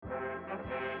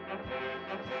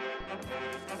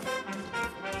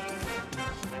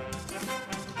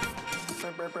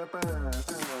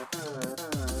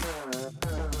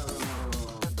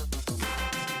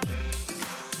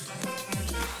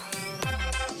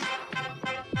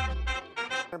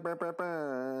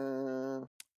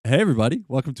Hey everybody,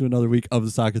 welcome to another week of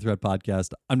the Soccer Thread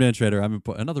podcast. I'm Dan Schrader. I'm in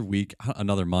another week,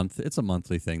 another month. It's a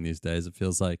monthly thing these days, it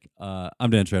feels like. I'm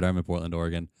Dan Schrader. I'm in Portland,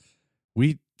 Oregon.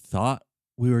 We thought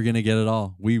we were going to get it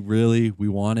all. We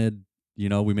wanted,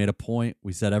 we made a point.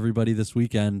 We said everybody this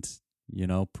weekend,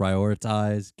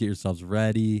 prioritize, get yourselves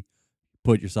ready,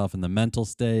 put yourself in the mental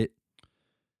state.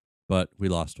 But we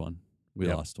lost one. We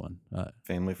lost one.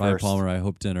 Family Ryan first. Palmer, I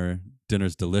hope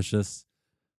dinner's delicious.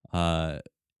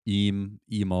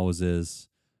 Moses,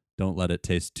 don't let it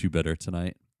taste too bitter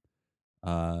tonight.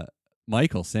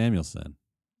 Michael Samuelson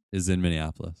is in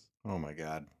Minneapolis. Oh my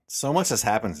God. So much has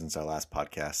happened since our last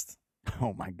podcast.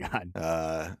 Oh my God.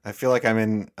 I feel like I'm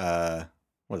in,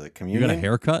 what is it, communion? You got a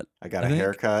haircut? I got a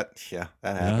haircut. Yeah,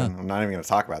 that happened. I'm not even going to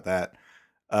talk about that.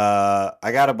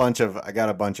 I got a bunch of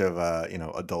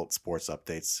adult sports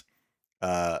updates.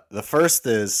 The first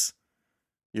is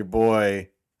your boy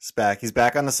is back. He's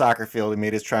back on the soccer field. He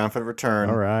made his triumphant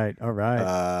return. All right.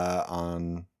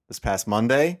 On this past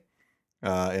Monday,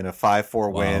 in a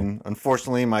 5-4 win.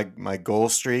 Unfortunately, my goal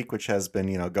streak, which has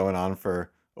been going on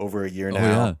for over a year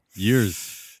now,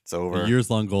 years. It's over. A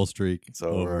years-long goal streak. It's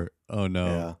over. Oh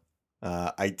no.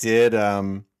 Yeah. I did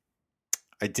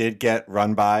get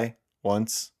run by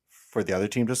once for the other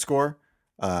team to score,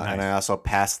 Nice. and I also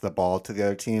passed the ball to the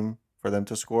other team for them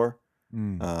to score.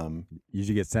 You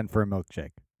usually get sent for a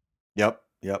milkshake. Yep.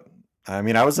 I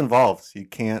mean, I was involved. You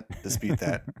can't dispute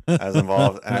that. I was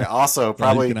involved. And I also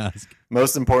probably,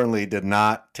 most importantly, did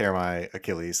not tear my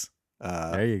Achilles.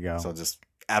 There you go. So just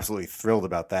absolutely thrilled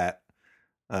about that.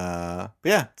 But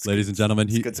yeah. Ladies and gentlemen,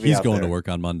 he's going to work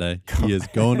on Monday. He is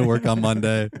going to work on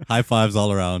Monday. High fives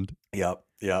all around. Yep.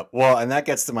 Well, and that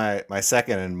gets to my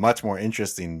second and much more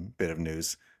interesting bit of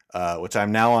news, which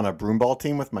I'm now on a broomball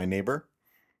team with my neighbor.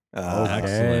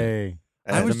 Excellent.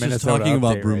 I was just talking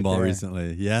about broomball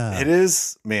recently. Yeah, it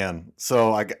is, man.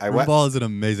 So broomball is an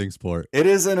amazing sport. It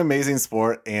is an amazing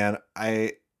sport, and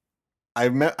I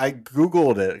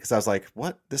Googled it because I was like,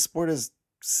 "What? This sport is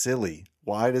silly.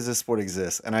 Why does this sport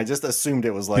exist?" And I just assumed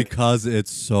it was like because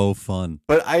it's so fun.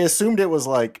 But I assumed it was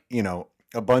like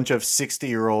a bunch of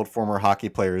 60-year-old former hockey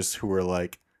players who were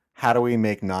like, "How do we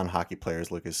make non-hockey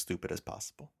players look as stupid as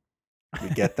possible? We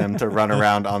get them to run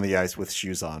around on the ice with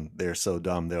shoes on. They're so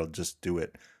dumb, they'll just do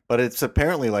it." But it's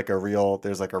apparently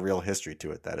there's like a real history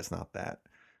to it that it's not that.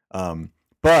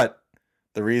 But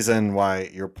the reason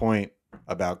why your point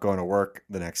about going to work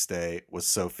the next day was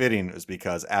so fitting is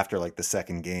because after like the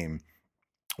second game,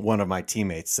 one of my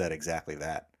teammates said exactly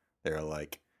that. They're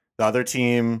like, the other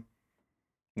team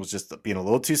was just being a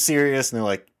little too serious, and they're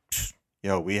like,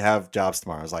 we have jobs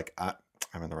tomorrow. I was like, I'm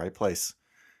in the right place.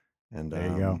 And there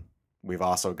you go. We've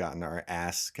also gotten our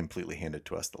ass completely handed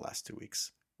to us the last 2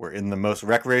 weeks. We're in the most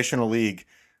recreational league,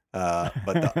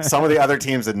 but some of the other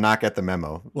teams did not get the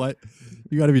memo. What?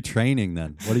 You got to be training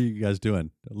then. What are you guys doing?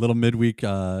 A little midweek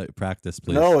practice,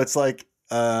 please. No, it's like,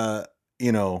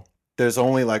 there's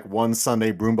only like one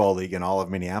Sunday broomball league in all of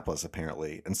Minneapolis,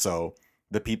 apparently. And so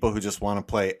the people who just want to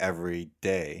play every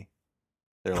day,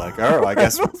 they're like, oh, I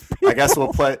guess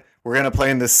we'll play. We're going to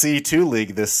play in the C2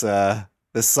 league this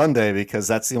Sunday because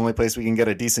that's the only place we can get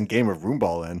a decent game of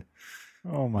broomball in.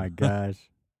 Oh my gosh.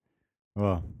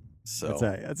 Well, so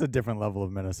that's a different level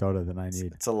of Minnesota than I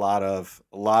need. It's a lot of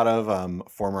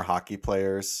former hockey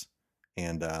players,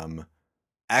 and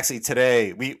actually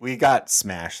today we got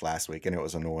smashed last week, and it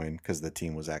was annoying because the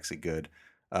team was actually good.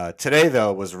 Today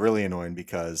though was really annoying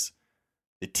because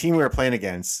the team we were playing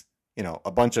against,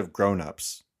 a bunch of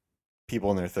grown-ups,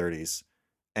 people in their 30s,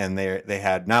 and they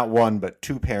had not one but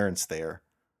two parents there.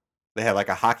 They had like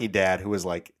a hockey dad who was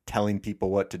like telling people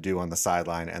what to do on the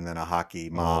sideline, and then a hockey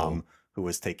mom who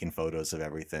was taking photos of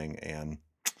everything. And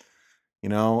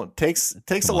it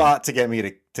takes a lot to get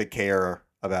me to care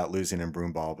about losing in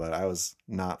broomball, but I was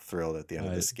not thrilled at the end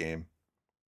of this game.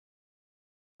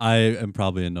 I am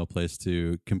probably in no place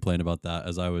to complain about that,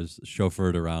 as I was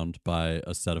chauffeured around by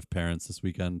a set of parents this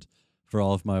weekend for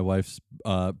all of my wife's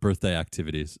birthday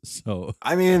activities. So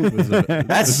I mean,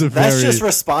 that's just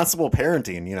responsible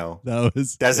parenting, That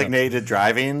was designated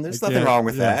driving. There's nothing wrong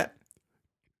with that.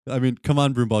 I mean, come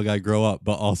on, broomball guy, grow up.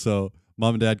 But also,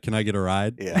 Mom and Dad, can I get a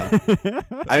ride? Yeah.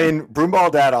 I mean, broomball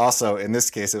dad also, in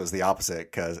this case, it was the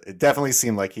opposite, because it definitely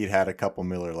seemed like he'd had a couple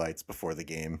Miller Lights before the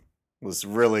game. Was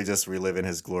really just reliving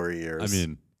his glory years. I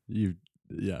mean,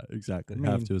 exactly.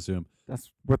 Have to assume.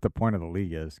 That's what the point of the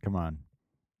league is. Come on.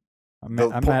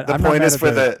 The point is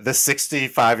for the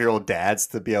 65-year-old dads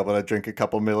to be able to drink a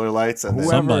couple Miller Lights and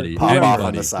then pop off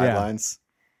on the sidelines.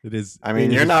 It is. I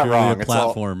mean, you're not wrong. A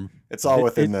platform. It's all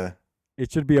within the.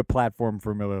 It should be a platform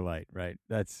for Miller Lite, right?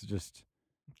 That's just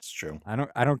It's true. I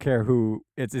don't care who.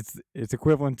 It's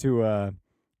equivalent to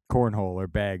cornhole or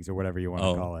bags or whatever you want to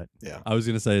Oh. call it. Yeah. I was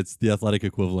gonna say it's the athletic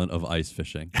equivalent of ice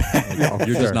fishing. Oh, If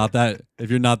you're sure. just not that. If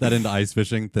you're not that into ice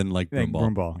fishing, then like Like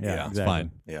broomball. broomball. Yeah, Yeah, it's exactly.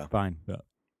 fine. Yeah. Fine.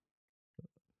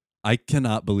 I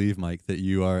cannot believe, Mike, that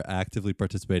you are actively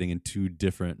participating in two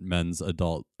different men's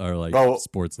adult or like Well,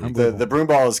 sports leagues. The broom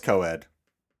ball is co-ed.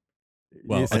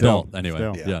 Well, Still, adult anyway.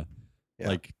 still. Yeah. Yeah.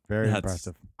 Like Very that's-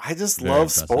 impressive. I just Very love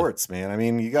impressive. sports, man. I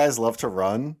mean, you guys love to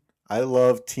run. I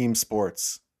love team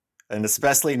sports, and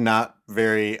especially not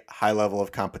very high level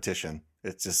of competition.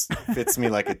 It just fits me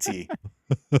like a T.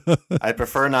 I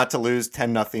prefer not to lose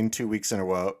 10-0 2 weeks in a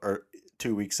row or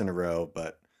 2 weeks in a row,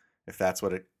 but if that's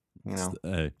what it,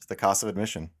 Hey, it's the cost of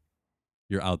admission.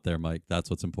 you're out there, Mike. That's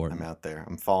what's important. I'm out there.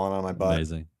 I'm falling on my butt,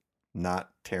 Amazing. not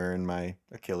tearing my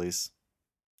Achilles,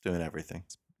 doing everything.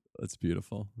 That's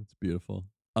beautiful. That's beautiful.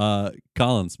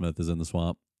 Colin Smith is in the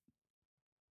swamp.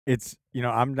 It's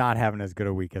I'm not having as good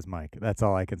a week as Mike. That's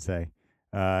all I can say.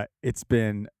 It's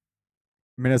been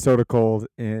Minnesota cold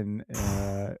in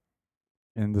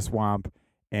the swamp,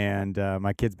 and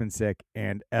my kid's been sick,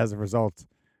 and as a result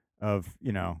of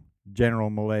general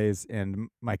malaise and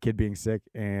my kid being sick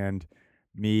and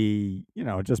me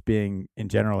just being in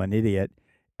general an idiot,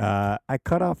 I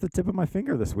cut off the tip of my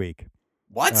finger this week.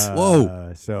 What?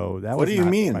 Whoa. So that What was do you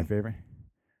not mean? my favorite.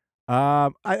 I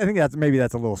think that's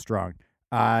a little strong.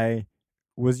 I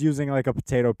was using like a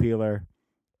potato peeler,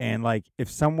 and like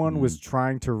if someone was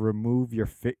trying to remove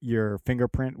your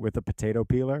fingerprint with a potato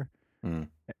peeler,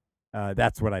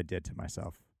 that's what I did to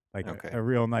myself. Like Okay. a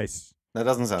real nice That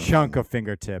doesn't sound chunk fun. of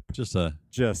fingertip Just a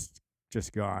just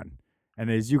gone. And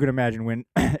as you can imagine, when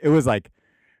it was like,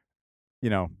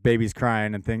 baby's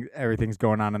crying and everything's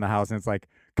going on in the house, and it's like,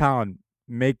 Colin,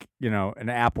 make an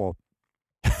apple,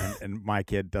 and my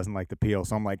kid doesn't like the peel,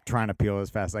 so I'm like trying to peel as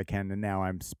fast as I can, and now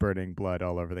I'm spurting blood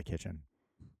all over the kitchen,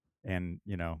 and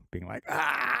being like,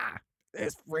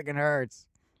 this freaking hurts.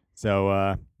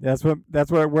 So that's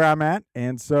where I'm at,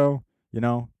 and so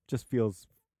just feels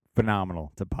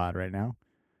phenomenal to pod right now.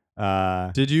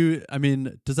 Did you? I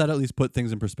mean, does that at least put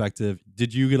things in perspective?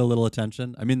 Did you get a little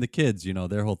attention? I mean, the kids,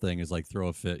 their whole thing is like throw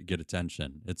a fit, get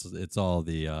attention. It's all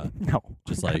the No,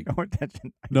 just I got like no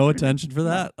attention. no attention for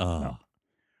that. Oh, No.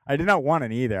 I did not want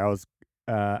any either. I was,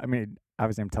 I mean,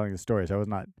 obviously I'm telling the story, so I was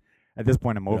not. At this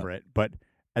point, I'm over it. But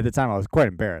at the time, I was quite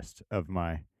embarrassed of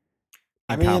my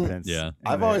I mean, incompetence. yeah. in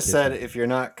I've the always said kitchen. if you're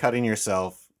not cutting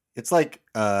yourself, it's like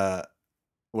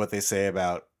what they say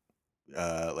about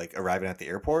like arriving at the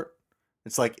airport.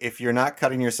 It's like if you're not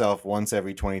cutting yourself once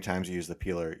every 20 times you use the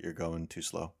peeler, you're going too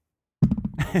slow.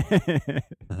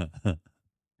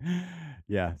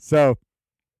 Yeah. So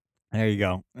there you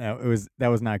go. That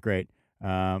was not great.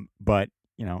 But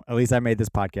at least I made this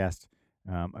podcast.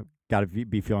 I've got to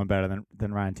be feeling better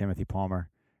than Ryan Timothy Palmer.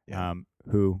 Yeah.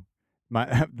 Who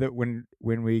when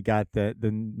we got the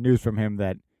news from him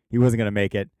that he wasn't going to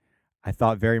make it, I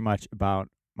thought very much about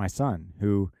my son,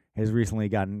 who has recently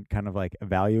gotten kind of like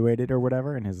evaluated or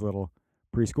whatever in his little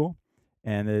preschool,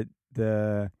 and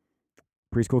the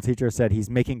preschool teacher said he's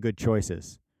making good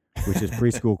choices, which is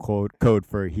preschool code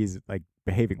for he's like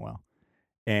behaving well.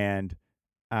 And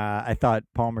I thought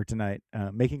Palmer tonight,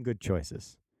 making good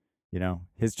choices.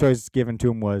 His choice given to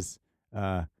him was,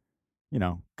 come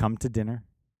to dinner,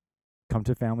 come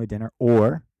to family dinner,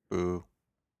 or Boo.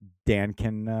 Dan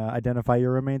can identify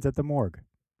your remains at the morgue.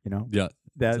 yeah.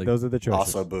 like- Those are the choices.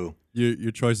 Also boo.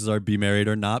 Your choices are be married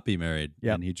or not be married.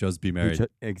 Yep. And he chose be He married.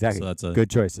 exactly. So that's a Good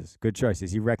choices. Good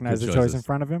choices. He recognized Good the choice in choices.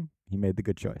 front of him. He made the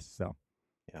good choice. So,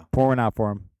 Yeah. pour one out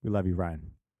for him. We love you,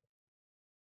 Ryan.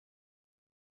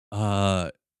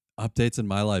 Updates in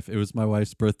my life. It was my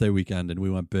wife's birthday weekend, and we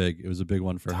went big. It was a big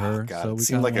one for her. Oh, God. So It we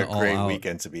seemed like kinda a went all great out.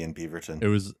 weekend to be in Beaverton.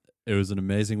 It was an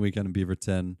amazing weekend in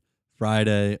Beaverton.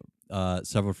 Friday,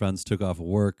 several friends took off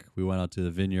work. We went out to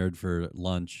the vineyard for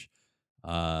lunch.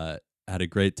 Had a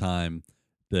great time.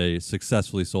 They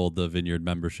successfully sold the vineyard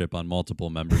membership on multiple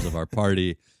members of our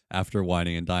party after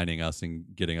wining and dining us and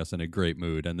getting us in a great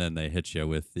mood. And then they hit you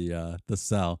with the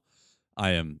sell.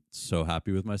 I am so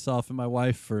happy with myself and my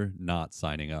wife for not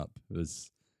signing up. It was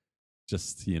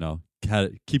just,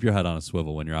 keep your head on a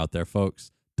swivel when you're out there,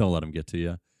 folks. Don't let them get to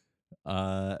you.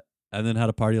 And then had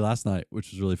a party last night,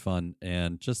 which was really fun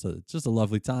and just a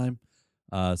lovely time.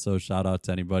 So shout out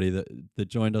to anybody that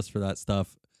joined us for that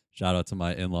stuff. Shout out to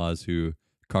my in-laws who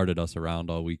carted us around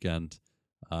all weekend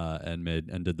and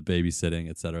did the babysitting,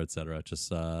 et cetera, et cetera.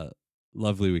 Just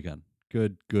lovely weekend.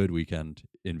 Good weekend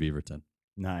in Beaverton.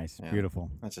 Nice. Yeah. Beautiful.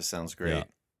 That just sounds great.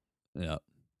 Yeah.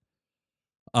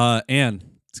 And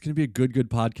it's gonna be a good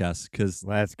podcast because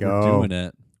Let's we're go. doing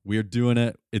it. We are doing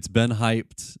it. It's been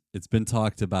hyped. It's been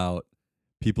talked about.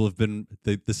 People have been,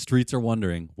 the streets are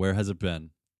wondering, where has it been?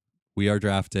 We are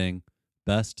drafting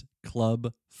best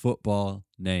club football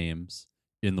names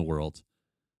in the world.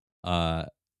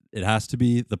 It has to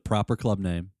be the proper club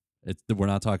name. We're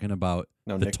not talking about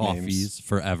No the nicknames. Toffees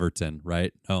for Everton,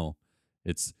 right? No,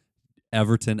 it's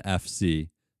Everton FC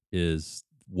is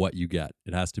what you get.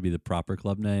 It has to be the proper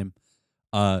club name.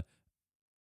 I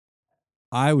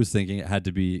was thinking it had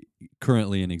to be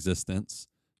currently in existence.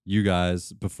 You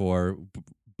guys, before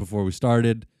we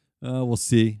started, we'll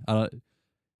see.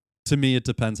 To me, it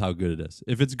depends how good it is.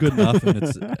 If it's good enough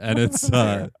and it's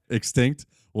extinct,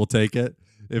 we'll take it.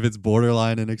 If it's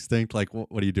borderline and extinct, like what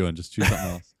are you doing? Just choose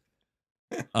something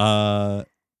else.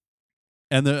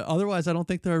 Otherwise, I don't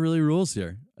think there are really rules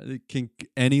here.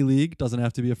 Any league doesn't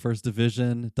have to be a first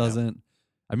division. It doesn't.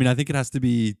 I mean, I think it has to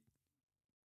be.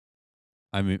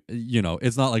 I mean,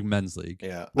 it's not like men's league.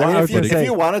 Yeah. Well, I I mean, was if gonna say-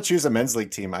 you want to choose a men's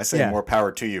league team, I say Yeah. more power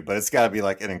to you, but it's got to be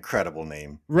like an incredible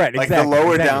name. Right. Like exactly, the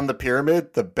lower exactly, down the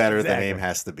pyramid, the better Exactly. the name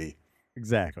has to be.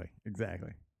 Exactly.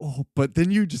 Oh, but then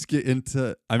you just get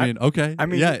into. Okay. I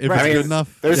mean, yeah, if right. it's I mean, good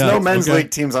enough. There's yeah, no men's okay.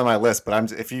 league teams on my list,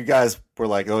 but if you guys were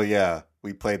like, oh yeah,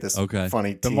 we played this Okay.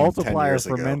 funny The team 10 multiplier years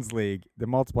for ago. men's league. The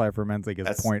multiplier for men's league is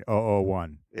That's-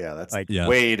 0.001. Yeah, that's Like, Yeah.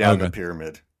 way down Okay. the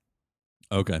pyramid.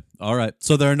 Okay. All right.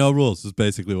 So there are no rules. Is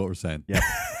basically what we're saying. Yeah.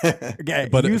 Okay,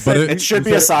 But- you but said, It should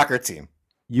be you a said- soccer team.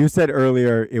 You said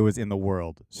earlier it was in the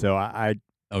world, so Okay.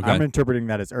 I'm interpreting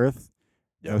that as Earth.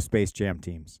 No Yep. Space Jam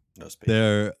teams. No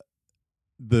space.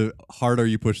 The harder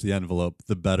you push the envelope,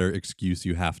 the better excuse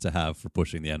you have to have for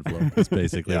pushing the envelope. It's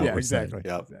basically Yeah, what we're saying.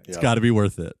 exactly. Yep. Exactly. It's Yep. got to be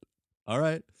worth it. All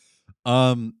right.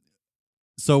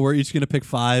 So we're each going to pick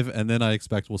 5, and then I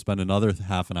expect we'll spend another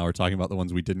half an hour talking about the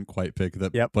ones we didn't quite pick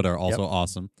that, Yep. but are also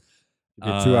awesome.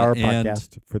 It'll be a 2-hour and-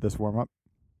 podcast for this warm up.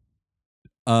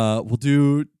 We'll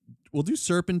do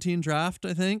serpentine draft,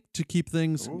 I think, to keep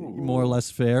things more or Ooh. less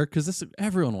fair, because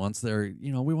everyone wants their,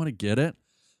 we want to get it.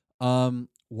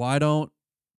 Why don't?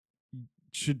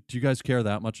 Do you guys care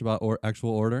that much about actual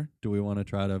order? Do we want to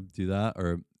try to do that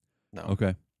or? No.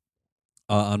 Okay.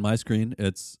 On my screen,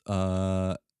 it's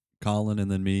Colin and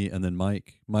then me and then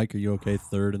Mike. Mike, are you okay?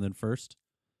 Third and then first.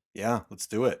 Yeah, let's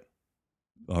do it.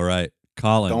 All right,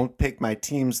 Colin. Don't pick my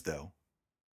teams though.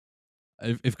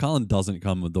 If Colin doesn't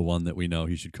come with the one that we know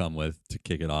he should come with to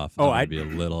kick it off, Oh, I'd be a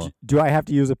little. Do I have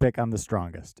to use a pick on the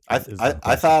strongest? I is the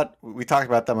question. thought we talked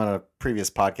about them on a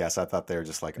previous podcast. I thought they were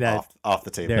just like That- off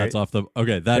the table. they're- That's off the.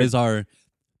 Okay, they're- that's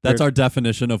they're- our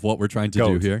definition of what we're trying to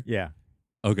Goat. do here. Yeah,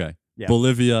 Okay, Yeah.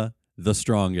 Bolivia, the the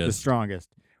strongest. strongest.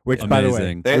 Which, by the way,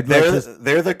 Amazing. They're, would like they're, this-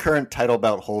 they're the current title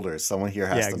belt holders. Someone here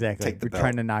has yeah, to exactly. take the We're belt.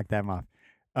 trying to knock them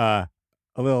off.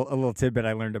 A little tidbit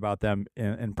I learned about them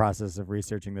in process of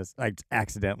researching this. I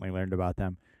accidentally learned about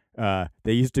them.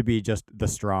 They used to be just the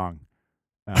Strong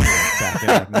back in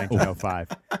like 1905,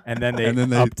 and then they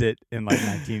upped it in like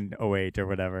 1908 or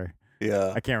whatever.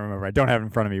 Yeah. I can't remember. I don't have it in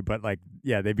front of me, but like,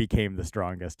 yeah, they became the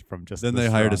strongest from just. Then the they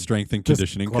hired a Strong. strength and Just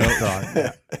conditioning Club coach. Strong.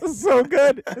 Yeah. It's so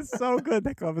good. It's so good.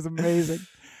 That club is amazing.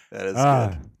 That is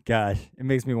good. Gosh, it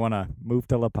makes me want to move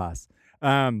to La Paz.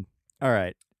 All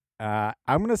right. I'm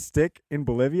going to stick in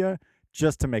Bolivia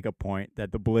just to make a point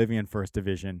that the Bolivian First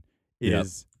Division Yep.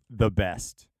 is the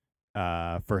best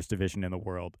First Division in the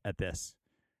world at this.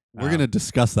 We're gonna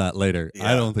discuss that later. I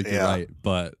Yeah, don't think you're yeah. right,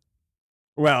 but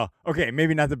Well, okay,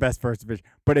 maybe not the best First Division,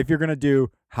 but if you're going to do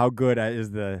how good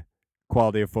is the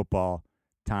quality of football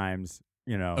times,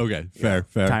 okay, fair.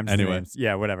 times the Anyway, names.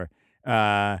 Yeah, whatever.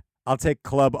 I'll take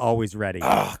Club Always Ready.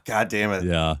 Oh, God damn it.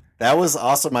 yeah, That was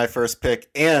also my first pick.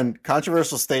 And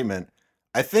controversial statement.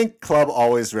 I think Club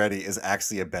Always Ready is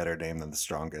actually a better name than the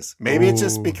strongest. Maybe it's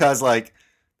just Ooh. because like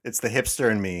it's the hipster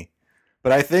in me.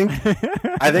 But I think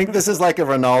this is like a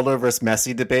Ronaldo versus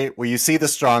Messi debate where you see the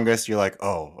strongest, you're like,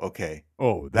 oh, okay,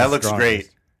 Oh, the that looks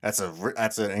strongest. great.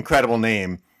 That's an incredible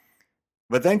name.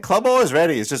 But then Club Always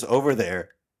Ready is just over there,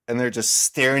 and they're just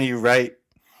staring you right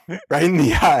in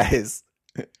the eyes,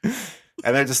 and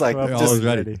they're just like, Club They're just, always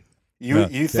ready. you Yeah.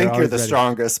 you They're think you're always the ready.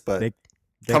 strongest, but They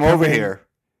come over in, here.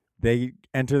 They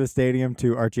enter the stadium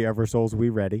to Archie Eversole's "We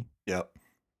Ready." Yep.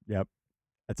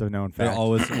 That's a known They're fact.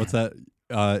 always what's that?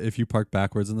 If you park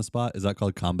backwards in the spot, is that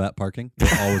called combat parking?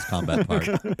 They're always combat park.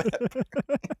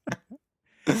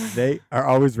 They are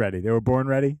always ready. They were born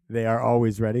ready. They are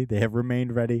always ready. They have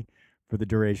remained ready for the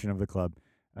duration of the club.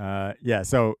 Yeah.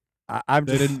 So I'm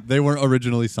They just didn't. They weren't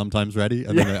originally sometimes ready,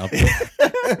 and then they upped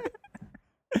it.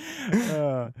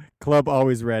 club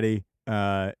always ready.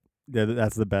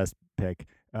 That's the best pick.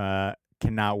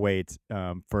 Cannot wait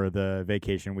for the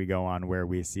vacation we go on where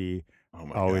we see Oh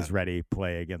my always God. ready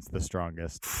play against the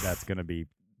strongest. That's going to be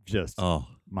just Oh,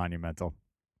 monumental.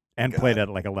 And God. played at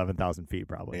like 11,000 feet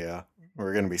probably. Yeah.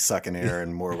 We're going to be sucking air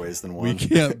in more ways than we one.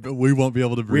 can't. We won't be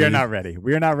able to breathe. We are not ready.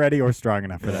 We are not ready or strong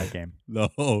enough for that game. No,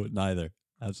 neither.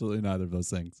 Absolutely neither of those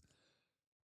things.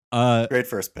 Great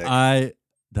first pick.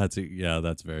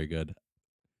 That's very good.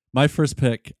 My first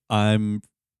pick, I'm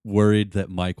worried that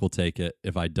Mike will take it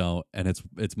if I don't, and it's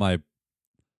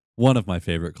one of my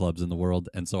favorite clubs in the world,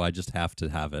 and so I just have to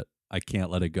have it. I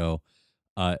can't let it go.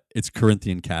 It's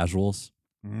Corinthian Casuals.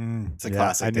 It's a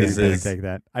classic. I knew you This were going is- to take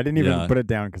that. I didn't even Yeah. put it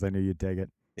down because I knew you'd take it.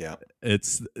 Yeah.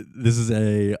 This is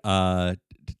a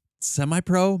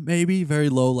semi-pro, maybe very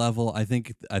low level. I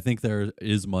think there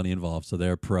is money involved, so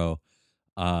they're pro.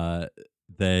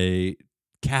 They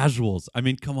Casuals. I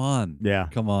mean, come on. Yeah.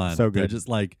 Come on. So They're good. just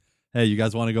like, hey, you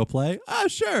guys want to go play?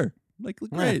 Sure. Like,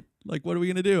 great. Like, what are we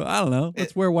gonna do? I don't know.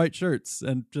 Let's wear white shirts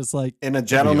and just like In a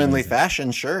gentlemanly amazing.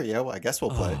 fashion, sure. Yeah, well, I guess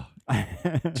we'll play. oh,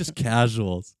 just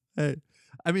casuals. Hey,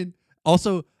 I mean,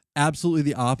 also absolutely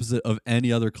the opposite of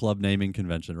any other club naming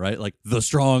convention, right? Like the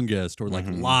strongest or like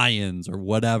Mhm. Lions or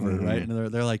whatever, Mhm. right?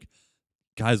 And they're like,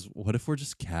 guys, what if we're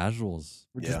just casuals?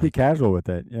 Just Yeah. be casual with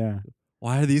it. Yeah.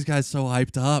 Why are these guys so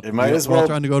hyped up? It might as We're all well-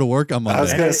 trying to go to work on I was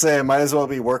Monday. going to say, it might as well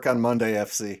be work on Monday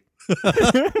FC.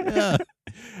 Yeah.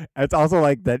 It's also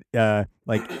like that,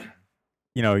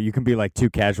 you can be like too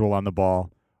casual on the ball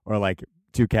or like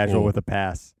too casual Oh. with a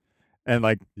pass. And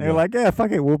like, Yeah. they're like, yeah, fuck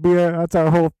it. That's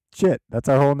our whole shit. That's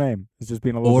our whole name. It's just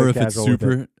being a little Or bit if it's casual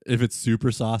with it.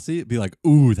 super saucy, it'd be like,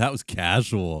 ooh, that was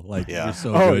casual. Like Yeah. you're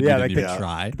so Oh, good, yeah, you like didn't even the-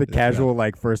 try. The casual,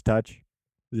 like, first touch.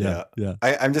 Yeah, yeah.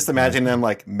 I'm just imagining them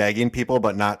like megging people,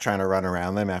 but not trying to run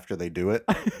around them after they do it.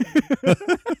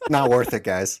 Not worth it,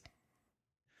 guys.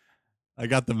 I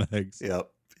got the Megs. Yep.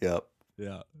 Yep.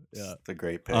 Yeah, yeah. It's a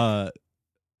great pick.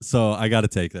 So I got to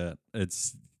take that.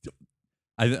 It's,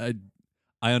 I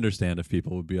understand if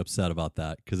people would be upset about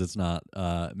that because it's not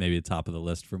maybe a top of the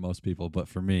list for most people, but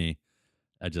for me,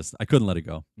 I couldn't let it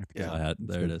go. Yeah. So I had,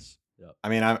 That's there it good. is. Yep. I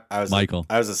mean, I was Michael.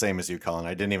 I was the same as you, Colin.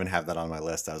 I didn't even have that on my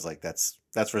list. I was like, that's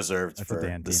reserved That's a for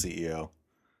Dan the team. CEO.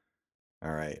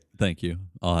 All right, Thank you.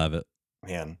 I'll have it.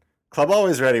 man. Club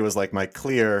Always Ready was like my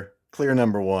clear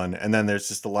number one, and then there's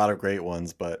just a lot of great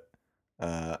ones, but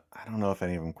I don't know if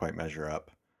any of them quite measure up.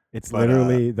 It's But,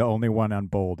 literally the only one on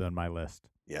bold on my list.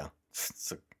 Yeah,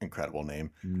 it's an incredible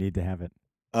name. You need to have it.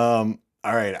 All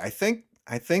right, I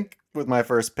think with my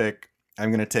first pick, I'm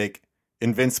gonna take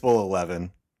Invincible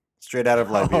 11, straight out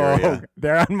of Liberia. Oh,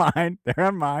 they're on mine. They're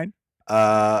on mine.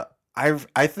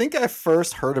 I think I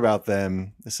first heard about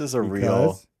them. This is a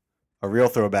real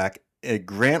throwback. A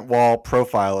Grant Wall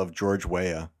profile of George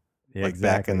Weah, Yeah, like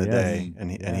back in the exactly, day,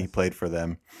 and he yes. played for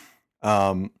them.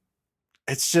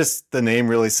 It's just the name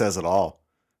really says it all.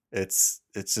 It's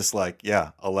just like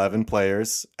 11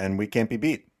 players, and we can't be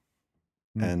beat.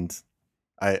 Hmm. And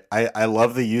I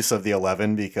love the use of the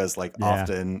 11 because like Yeah.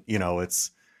 often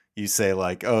it's you say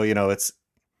like it's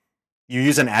you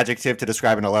use an adjective to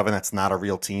describe an 11 that's not a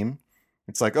real team.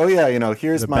 It's like, oh yeah,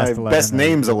 here's The my best 11 best or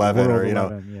names the 11, world or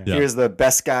 11, yeah. Yeah. here's the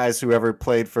best guys who ever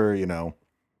played for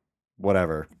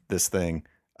whatever this thing.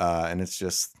 And it's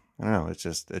just I don't know, it's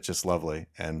just lovely,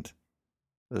 and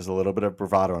there's a little bit of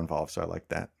bravado involved, so I like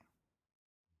that.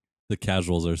 The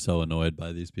casuals are so annoyed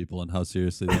by these people and how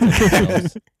seriously they take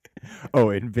themselves. Oh,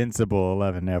 Invincible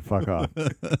 11. Yeah, fuck off.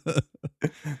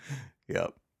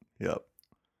 Yep.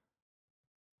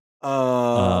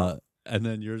 And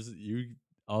then you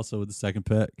also with the second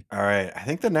pick. All right. I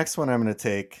think the next one I'm going to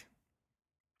take,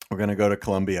 we're going to go to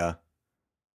Colombia.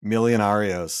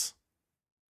 Millonarios.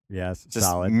 Yes, Just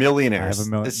solid. I millionaires.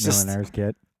 have a It's just millionaire's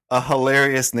kit. a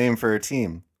hilarious name for a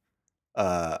team.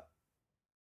 I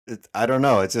don't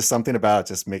know. It's just something about it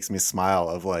just makes me smile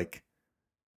of like,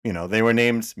 they were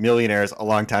named millionaires a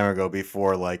long time ago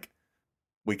before like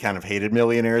we kind of hated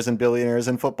millionaires and billionaires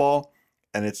in football.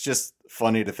 And it's just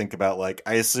funny to think about, like,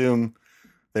 I assume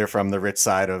they're from the rich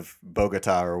side of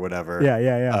Bogota or whatever.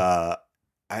 Yeah.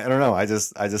 I don't know. I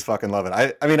just fucking love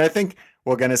it. I mean, I think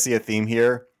we're going to see a theme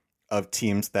here of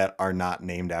teams that are not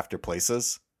named after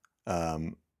places.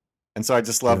 And so I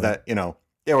just love Yeah.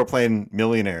 that, we're playing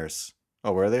millionaires.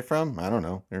 Oh, where are they from? I don't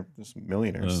know. They're just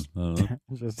millionaires. I don't know.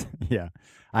 It's just yeah.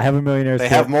 I have a millionaire's They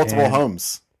kit. have multiple and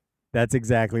homes. That's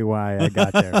exactly why I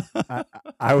got there.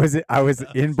 I was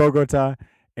in Bogota,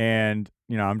 and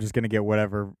I'm just gonna get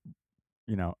whatever,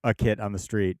 a kit on the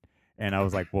street, and I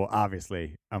was like, well,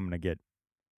 obviously I'm gonna get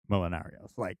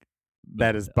Millonarios. Like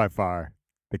that is by far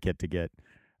the kit to get.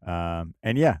 And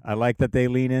yeah, I like that they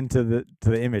lean into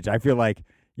the image. I feel like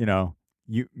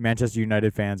Manchester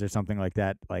United fans or something like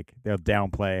that, like they'll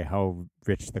downplay how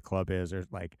rich the club is, or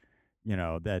like,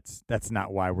 that's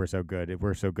not why we're so good.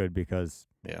 We're so good because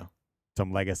Yeah.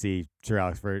 some legacy, Sir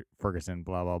Alex Ferguson,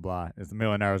 blah blah blah. As the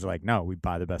millionaires are like, no, we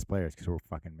buy the best players because we're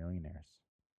fucking millionaires.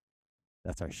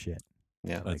 That's our shit.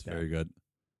 Yeah. That's that. very good.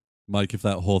 Mike, if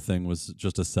that whole thing was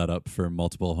just a setup for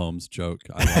multiple homes joke,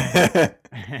 I loved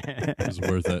it. It was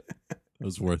worth it. It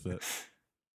was worth it.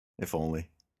 If only.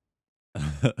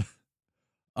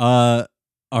 All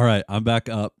right, I'm back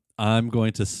up. I'm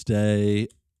going to stay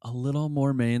a little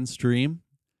more mainstream.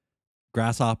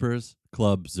 Grasshoppers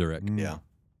Club Zurich. Yeah.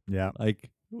 Yeah. Like,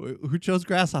 who chose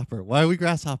Grasshopper? Why are we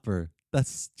Grasshopper?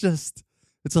 That's just,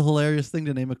 it's a hilarious thing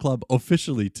to name a club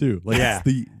officially too. Like, Yeah.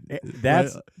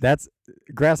 That's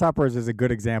Grasshoppers is a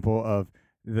good example of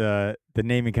the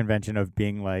naming convention of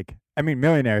being like, I mean,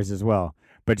 millionaires as well,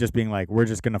 but just being like, we're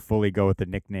just gonna fully go with the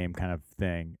nickname kind of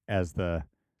thing as the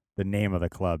name of the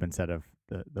club instead of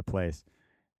the place.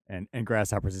 And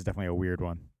Grasshoppers is definitely a weird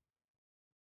one.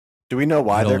 Do we know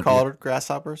why I they're don't- called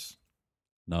grasshoppers?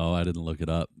 No, I didn't look it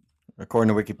up.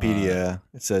 According to Wikipedia,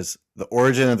 it says the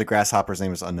origin of the grasshopper's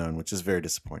name is unknown, which is very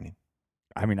disappointing.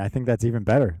 I mean, I think that's even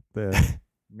better.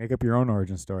 Make up your own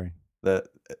origin story. It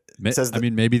says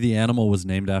Maybe the animal was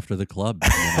named after the club. You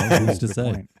know? Who's to Good say?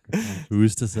 point. Good point.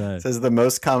 Who's to say? It says the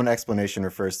most common explanation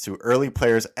refers to early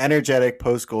players' energetic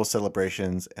post-goal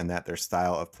celebrations and that their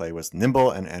style of play was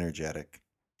nimble and energetic.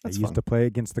 That's They used fun. to play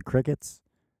against the Crickets,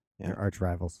 Yeah. their arch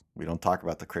rivals. We don't talk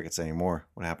about the Crickets anymore.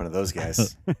 What happened to those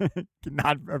guys?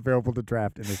 Not available to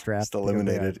draft in this draft. Just because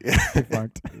they eliminated. got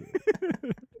defunct.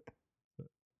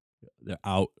 They're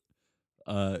out.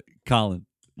 Colin,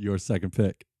 your second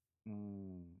pick.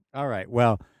 All right.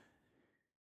 Well,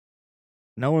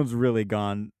 no one's really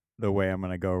gone the way I'm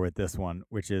going to go with this one,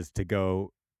 which is to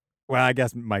go. Well, I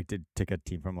guess Mike did take a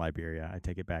team from Liberia. I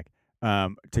take it back.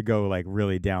 To go like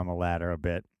really down the ladder a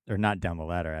bit, or not down the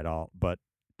ladder at all, but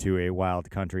to a wild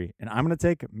country. And I'm going to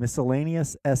take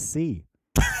Miscellaneous SC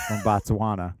from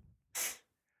Botswana.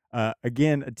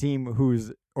 Again, a team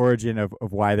whose origin of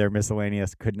why they're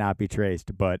miscellaneous could not be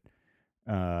traced, but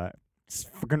it's a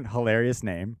fucking hilarious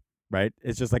name, right?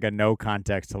 It's just like a no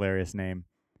context hilarious name.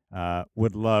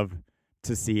 Would love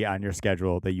to see on your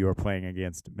schedule that you are playing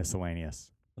against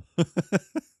Miscellaneous.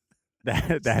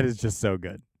 That is just so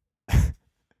good.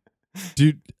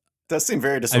 Dude, Does seem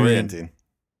very mean- disorienting.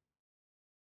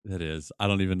 it is. I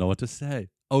don't even know what to say.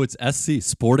 Oh, it's SC,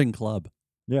 Sporting Club.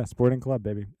 Yeah, Sporting Club,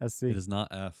 baby. SC. It is not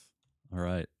F. All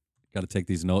right. Got to take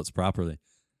these notes properly.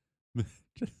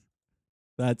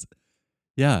 That's,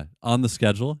 yeah, on the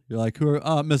schedule. You're like, who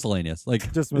are miscellaneous? Like,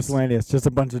 Just it's Miscellaneous. Just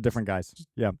a bunch of different guys.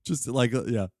 Yeah. Just like,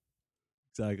 yeah,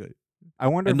 exactly. I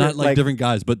wonder And if not it, like different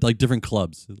guys, but like different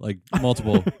clubs, like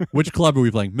multiple. Which club are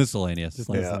we playing? Miscellaneous. Just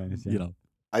Like, Miscellaneous, yeah. You know,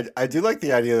 I do like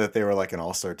the idea that they were like an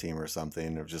all-star team or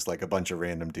something, of just like a bunch of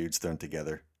random dudes thrown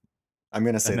together. I'm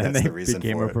gonna say And then that's they the reason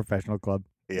became for a it. professional club.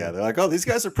 Yeah, they're like, oh, these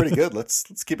guys are pretty good. Let's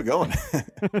keep it going.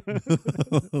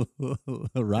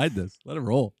 ride this. Let it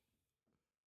roll.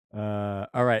 All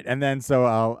right, and then so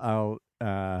I'll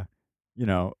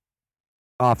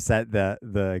offset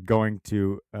the going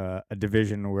to a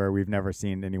division where we've never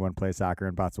seen anyone play soccer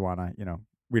in Botswana.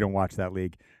 We don't watch that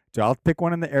league. So I'll pick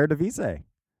one in the Eredivisie.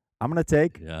 I'm gonna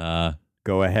take Yeah,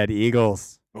 Go Ahead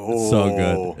Eagles. Oh, it's so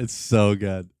good. It's so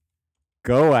good.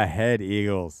 Go Ahead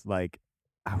Eagles. Like,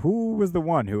 who was the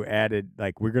one who added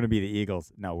like we're gonna be the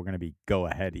Eagles? No, we're gonna be Go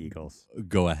Ahead Eagles.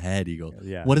 Go ahead, Eagle.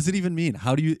 Yeah. What does it even mean?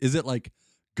 How do you? Is it like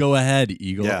go ahead,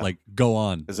 Eagle? Yeah. Like go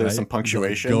on. Is there right? some Like,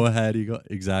 punctuation? go ahead, Eagle.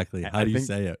 Exactly. I How do you think-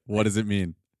 say it? What does it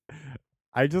mean?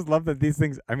 I just love that these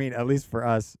things. I mean, at least for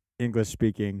us English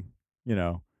speaking,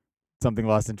 something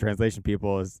lost in translation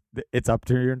people it's up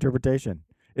to your interpretation.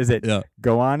 Is it Yeah,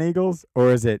 go on Eagles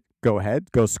or is it go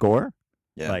ahead, go score?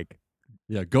 Yeah. Like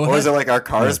yeah. Go Or ahead. is it like our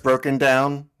car is Yeah. broken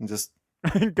down and just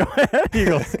go ahead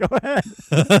Eagles, go ahead.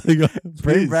 Please,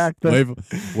 Bring back the-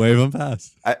 wave them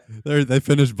past. They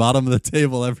finish bottom of the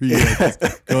table every year.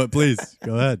 Just go please.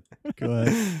 Go ahead. Go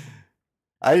ahead.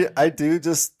 I do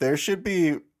just there should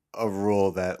be a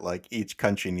rule that like each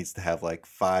country needs to have like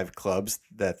 5 clubs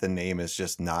that the name is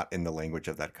just not in the language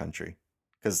of that country,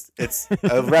 because it's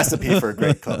a recipe for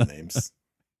great club names.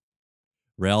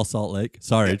 Real Salt Lake.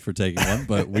 Sorry for taking one,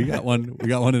 but we got one. We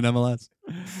got one in MLS.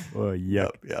 Oh,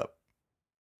 yuck. Yep.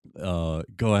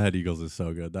 Go ahead, Eagles is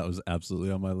so good. That was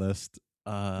absolutely on my list.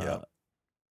 Yep.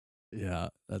 Yeah,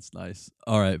 that's nice.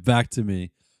 All right, back to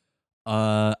me.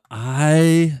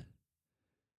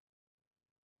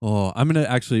 I'm gonna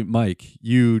actually, Mike,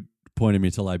 you pointed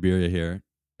me to Liberia here,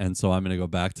 and so I'm gonna go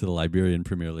back to the Liberian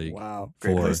Premier League. Wow.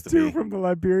 Great for place to Two be. from the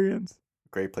Liberians.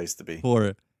 Great place to be.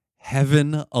 for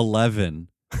Heaven 11.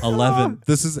 11.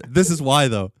 This is why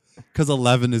though, because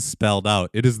 11 is spelled out.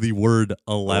 It is the word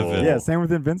 11. Yeah, same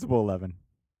with Invincible 11.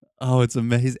 Oh, it's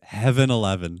amazing. Heaven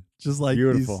 11. Just like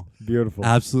Beautiful, beautiful.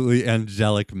 these absolutely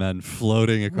angelic men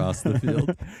floating across the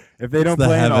field. If they don't the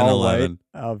play in Heaven all 11.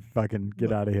 white, I'll fucking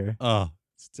get out of here. Oh,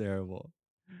 it's terrible.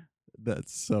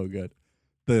 That's so good.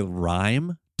 The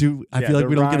rhyme? Dude, I Yeah, feel like the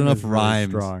we don't get rhyme enough is really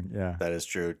rhymes. Strong, yeah. That is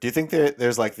true. Do you think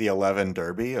there's like the 11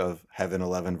 derby of Heaven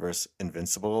 11 versus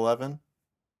Invincible 11?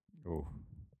 Ooh.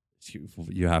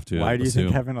 You have to Why do you assume.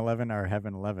 think Heaven 11 are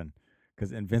Heaven 11?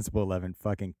 Because Invincible 11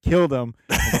 fucking killed him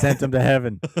and sent him to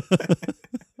heaven.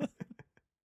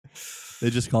 They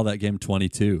just call that game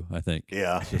 22, I think.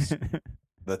 Yeah, Just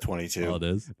the 22. all it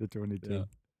is. The 22. Yeah.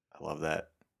 I love that.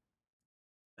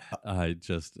 I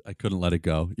couldn't let it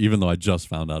go, even though I just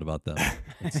found out about them.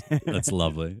 That's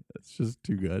lovely. It's just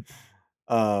too good.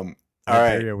 All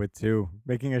right. Nigeria with 2,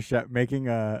 making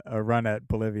a run at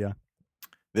Bolivia.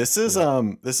 This is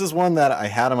one that I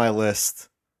had on my list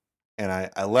and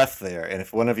I left there. And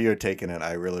if one of you had taken it,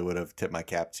 I really would have tipped my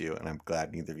cap to you, and I'm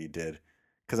glad neither of you did.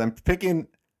 Because I'm picking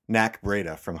NAC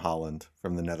Breda from Holland,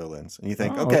 from the Netherlands. And you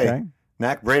think, okay,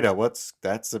 NAC Breda,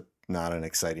 that's not an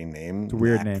exciting name. It's a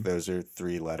weird NAC, name. Those are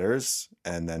 3 letters.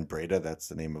 And then Breda, that's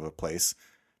the name of a place.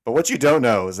 But what you don't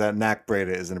know is that NAC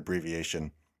Breda is an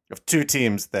abbreviation of 2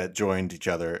 teams that joined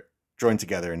together in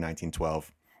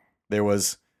 1912. There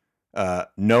was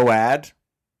NOAD,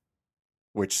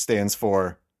 which stands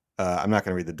for, I'm not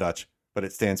going to read the Dutch, but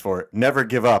it stands for never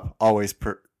give up, always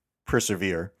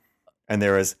persevere. And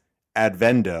there is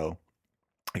Advendo,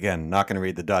 again, not going to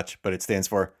read the Dutch, but it stands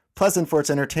for pleasant for its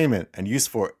entertainment and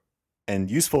useful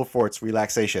for its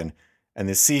relaxation. And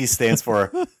the C stands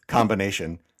for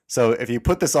combination. So if you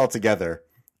put this all together,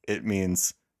 it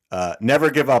means never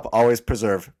give up, always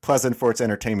preserve, pleasant for its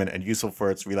entertainment and useful for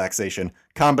its relaxation,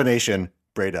 combination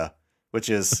Breda, which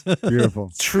is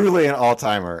Beautiful. truly an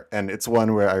all-timer, and it's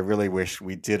one where I really wish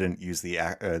we didn't use the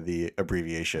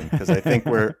abbreviation, because I think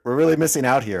we're really missing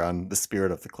out here on the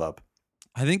spirit of the club.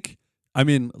 I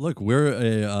mean, look, we're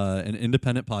an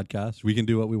independent podcast. We can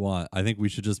do what we want. I think we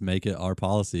should just make it our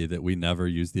policy that we never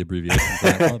use the abbreviation for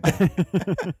that club.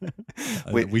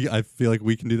 I feel like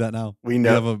we can do that now. We We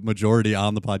know have a majority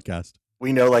on the podcast.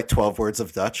 we know like 12 words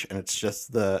of Dutch, and it's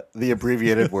just the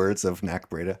abbreviated words of NAC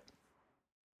Breda.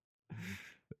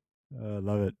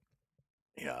 Love it.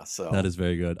 Yeah, so That is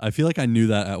very good. I feel like I knew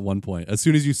that at one point. As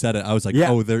soon as you said it, I was like,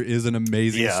 Yeah. oh, there is an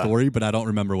amazing Yeah. story, but I don't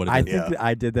remember what it I is. think Yeah. that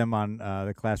I did them on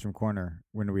the Classroom Corner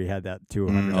when we had that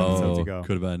 200 episodes Oh, ago.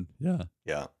 could have been. Yeah.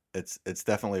 yeah, it's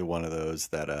definitely one of those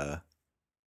that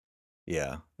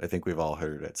yeah, I think we've all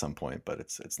heard it at some point, but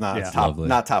it's not Yeah. Lovely.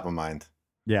 not top of mind.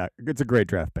 Yeah, it's a great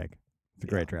draft pick. It's a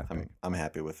Yeah, great draft pick. I'm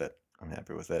happy with it.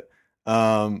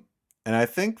 And I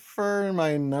think for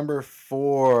my number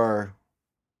 4,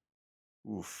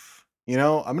 I'm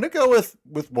gonna go with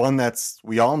one that's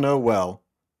we all know well,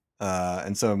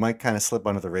 and so it might kind of slip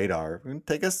under the radar. We're gonna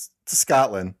take us to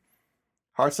Scotland,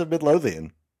 Hearts of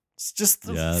Midlothian. It's just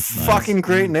a Yeah, it's nice. fucking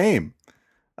great name.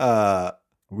 We and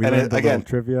learned a again- little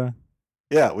trivia.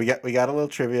 Yeah, we got a little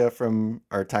trivia from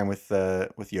our time with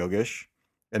Yogesh,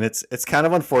 and it's kind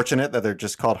of unfortunate that they're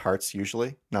just called Hearts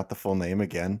usually, not the full name.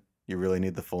 Again, you really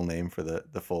need the full name for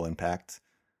the full impact.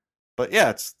 But yeah,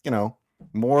 it's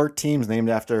more teams named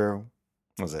after, what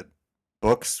was it,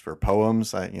 books or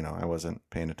poems? I wasn't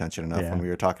paying attention enough Yeah. when we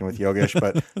were talking with Yogesh,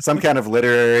 but some kind of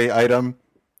literary item.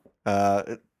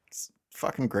 It's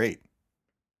fucking great.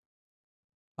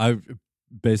 I've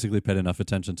basically paid enough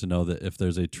attention to know that if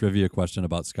there's a trivia question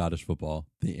about Scottish football,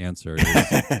 the answer is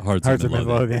Hearts Hearts of of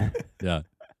Midlothian. Midlothian. Yeah.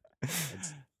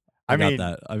 I got mean,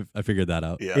 that. I figured that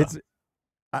out. Yeah, it's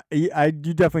you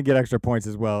definitely get extra points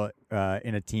as well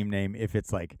in a team name if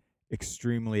it's like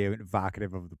extremely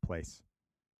evocative of the place.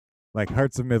 Like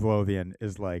Hearts of Midlothian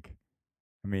is like,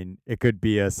 I mean, it could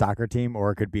be a soccer team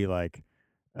or it could be like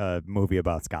a movie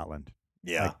about Scotland.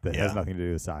 yeah, Like, that yeah. has nothing to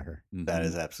do with soccer. That Mhm.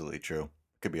 is absolutely true.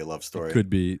 Could be a love story. Could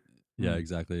be. Yeah, Mm.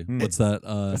 exactly. Mm. What's that?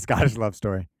 A Scottish love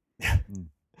story.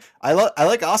 I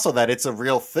like also that it's a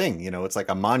real thing. It's like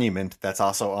a monument that's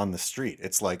also on the street.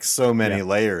 It's like so many Yeah.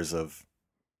 layers of,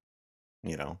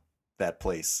 that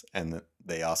place, and that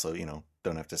they also,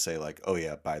 don't have to say like, oh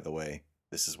yeah, by the way,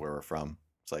 this is where we're from.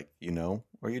 It's like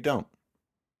or you don't.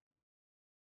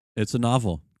 It's a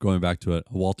novel. Going back to it,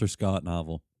 a Walter Scott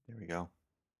novel. There we go.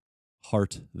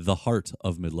 The Heart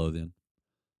of Midlothian.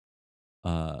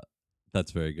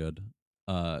 That's very good.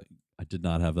 I did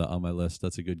not have that on my list.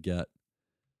 That's a good get.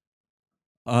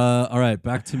 All right,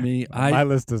 back to me. My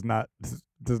list does not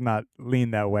does not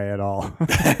lean that way at all.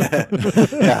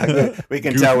 Yeah, we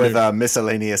can tell with Goofy.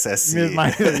 miscellaneous SC.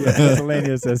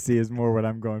 Miscellaneous SC is more what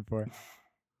I'm going for.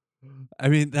 I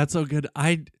mean, that's so good.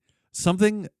 I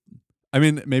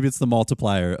mean, maybe it's the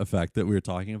multiplier effect that we were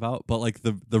talking about, but like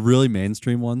the really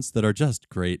mainstream ones that are just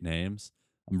great names,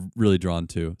 I'm really drawn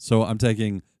to. So I'm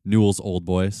taking Newell's Old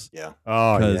Boys. Yeah.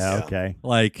 Oh, 'Cause- yeah, Yeah. okay.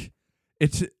 Like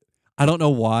it's I don't know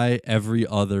why every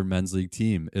other men's league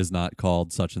team is not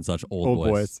called such and such Old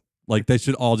Boys. Like they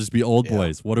should all just be Old Yeah.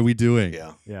 Boys. What are we doing?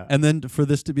 Yeah. Yeah. And then for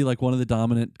this to be like one of the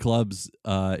dominant clubs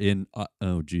in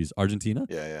Argentina,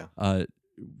 Yeah.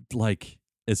 like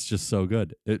it's just so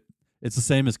good. It's the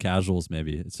same as casuals.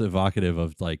 Maybe it's evocative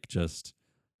of like just,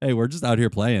 hey, we're just out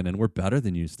here playing and we're better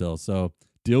than you still. So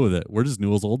deal with it. We're just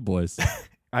Newell's Old Boys.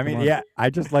 I mean, on. yeah, I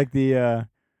just like the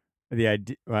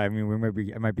idea. Well, I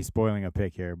mean, I might be spoiling a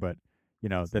pick here, but you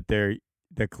know that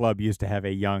the club used to have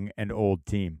a young and old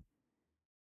team,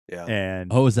 Yeah.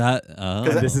 and, Oh, is that? and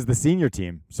that- this is the senior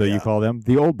team, so you Yeah. call them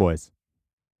the Old Boys.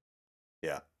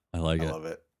 Yeah. I like I it. love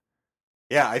it.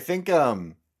 Yeah, I think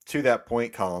to that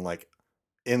point, Colin, like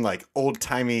in like old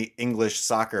timey English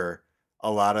soccer, a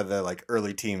lot of the like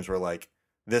early teams were like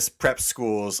this prep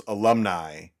school's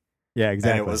alumni. Yeah,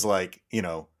 exactly. And it was like, you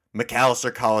know,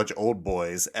 McAllister College Old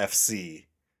Boys FC.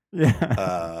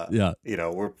 yeah, Yeah. You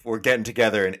know, we're getting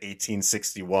together in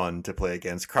 1861 to play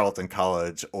against Carleton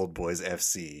College Old Boys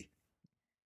FC.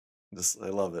 I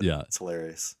love it. Yeah. It's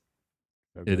hilarious.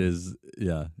 So It good. is.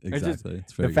 Yeah. just- Exactly.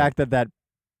 It's The very fact that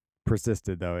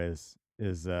persisted though is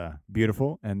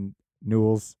beautiful, and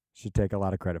Newell's should take a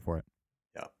lot of credit for it.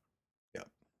 good.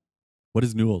 What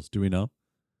is Newell's? Do we know?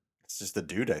 It's just a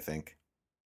dude, I think.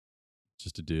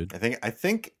 Just a dude. I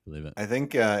think Believe it.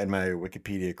 in my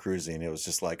Wikipedia cruising, it was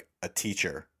just like a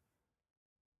teacher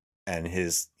and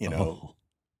his, you know, Oh.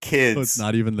 kids. Oh, it's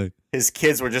not even the. His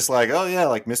kids were just like, oh yeah,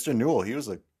 like Mr. Newell. He was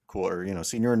a cool, or you know,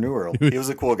 Senior Newell. He was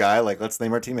a cool guy. Like, let's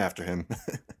name our team after him.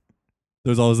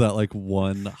 There's always that like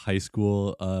one high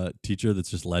school teacher that's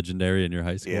just legendary in your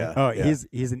high school. Yeah. Oh,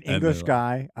 he's an And English they're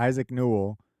guy, Isaac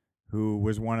Newell, who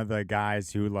was one of the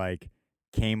guys who like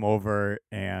came over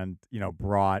and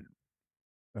brought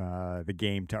the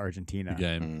game to Argentina The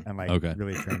game. Mm. and like Okay.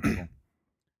 really trained people.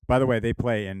 By the way, they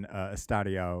play in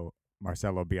Estadio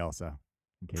Marcelo Bielsa,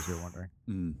 in case you're wondering.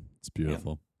 It's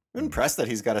beautiful. I'm impressed that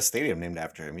he's got a stadium named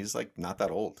after him. He's like not that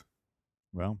old.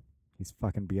 Well, he's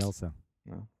fucking Bielsa.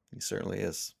 Well, he certainly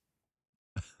is.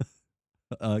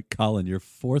 Colin, your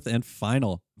fourth and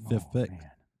final fifth Oh, pick.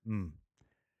 man.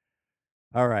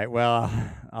 All right. Well,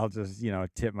 I'll just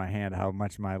tip my hand how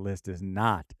much my list is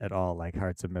not at all like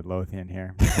Hearts of Midlothian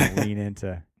here. I'm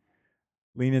gonna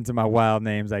lean into my wild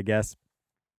names, I guess.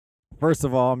 First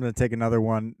of all, I'm going to take another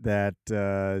one that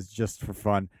is just for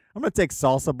fun. I'm going to take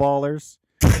Salsa Ballers,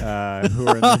 who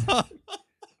are in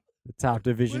the top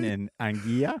division in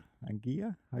Anguilla.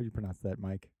 Anguilla? How do you pronounce that,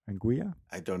 Mike? Anguilla?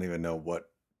 I don't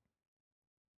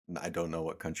know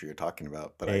what country you're talking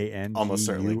about, but I almost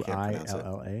certainly can't pronounce it.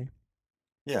 Anguilla.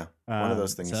 Yeah, one of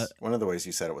those Um, things. that- One of the ways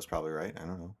you said it was probably right. I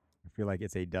don't know. I feel like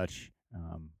it's a Dutch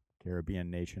Caribbean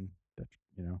nation. Dutch,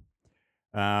 Yeah.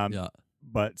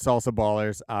 But Salsa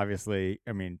Ballers, obviously,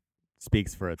 I mean,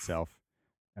 speaks for itself.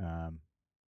 Don't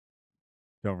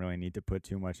really need to put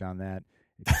too much on that.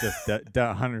 It's just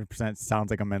 100% sounds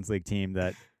like a men's league team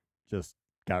that just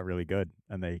got really good,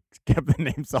 and they kept the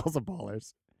name Salsa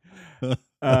Ballers.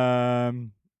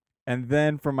 And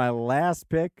then for my last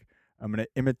pick, I'm gonna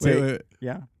imitate. Wait.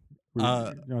 Yeah. You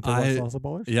Uh, want to talk about Salsa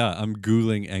Ballers? Yeah, I'm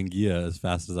Googling Anguilla as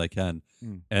fast as I can.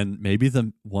 Mm. And maybe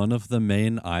one of the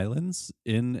main islands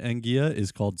in Anguilla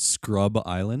is called Scrub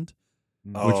Island,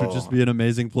 Mm. which would just be an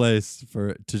amazing place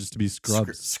to just be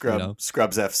scrubs.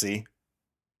 Scrubs FC.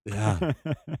 Yeah. We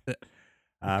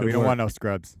Good don't work. want no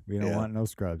scrubs. We don't Yeah. want no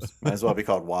scrubs. Might as well be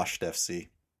called Washed FC.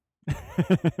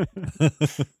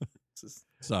 This is-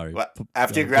 Sorry. Well,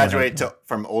 after you Go ahead. graduate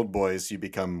from Old Boys, you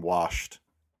become washed.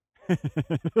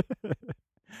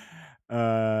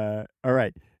 All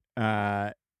right.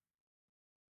 All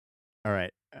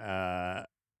right. I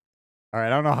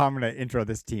don't know how I'm gonna intro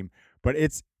this team, but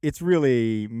it's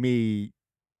really me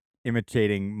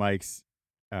imitating Mike's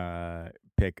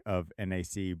pick of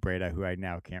NAC Breda, who I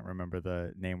now can't remember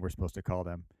the name we're supposed to call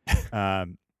them,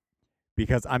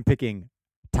 because I'm picking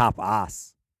Top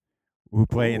As, who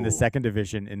play in the Ooh. second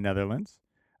division in Netherlands.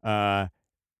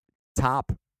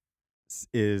 Top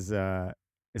is so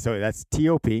that's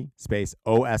TOP space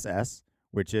OSS,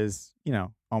 which is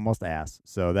almost ass.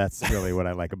 So that's really what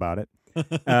I like about it.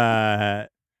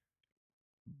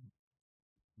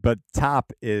 But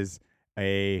TOP is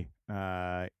a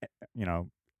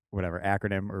whatever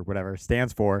acronym or whatever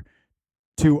stands for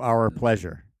to our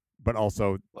pleasure, but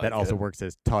also Like that also it. works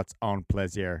as tot on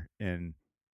plezier in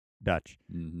Dutch.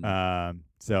 Mhm.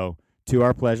 So to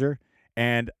our pleasure.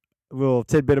 And a little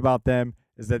tidbit about them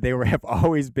is that they have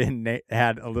always been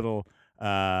had a little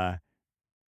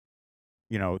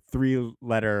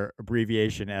 3-letter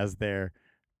abbreviation as their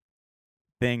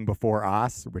thing before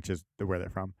Os, which is where they're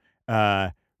from.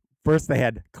 First they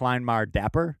had Kleinmar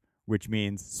Dapper, which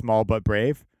means small but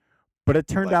brave. But it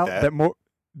turned Like out that.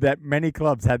 that many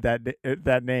clubs had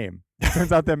that name. It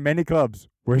turns out that many clubs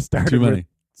were Too started with many.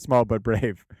 small but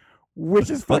brave, which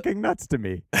is fucking nuts to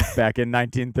me. Back in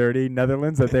 1930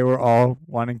 Netherlands, that they were all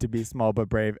wanting to be small but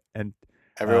brave, and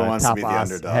Everyone wants to Top be the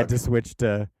Os underdog. had to switch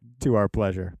to our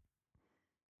pleasure.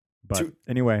 But To-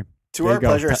 anyway, To there our you go.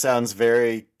 pleasure sounds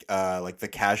very like the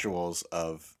casuals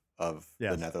of Yes.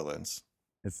 the Netherlands.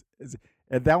 It's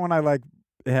that one I like.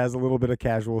 It has a little bit of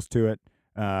casuals to it,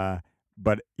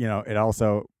 but it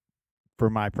also, for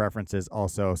my preferences,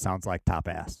 also sounds like top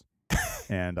ass,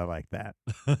 and I like that.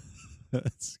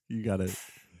 You got it.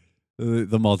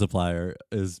 The multiplier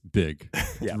is big.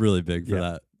 It's Yeah. really big for Yeah.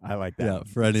 that. I like that. Yeah,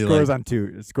 for any scores like on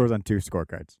two. It scores on 2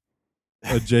 scorecards.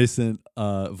 adjacent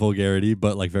vulgarity,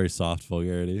 but like very soft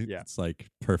vulgarity. Yeah. It's like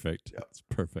perfect. Yep. It's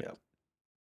perfect. Yep.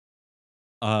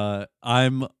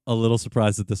 I'm a little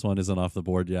surprised that this one isn't off the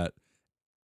board yet.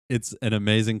 It's an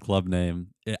amazing club name.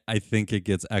 I think it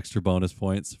gets extra bonus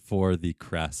points for the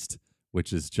crest,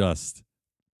 which is just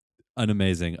an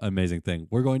amazing, amazing thing.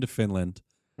 We're going to Finland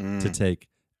to Mm, take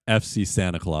FC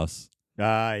Santa Claus,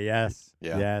 Yes.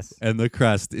 Yeah. Yes. and the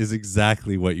crest is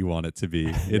exactly what you want it to be.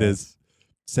 It is Yes.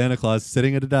 Santa Claus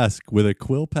sitting at a desk with a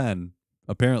quill pen,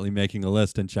 apparently making a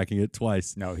list and checking it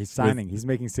twice. No, he's signing. He's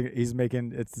making.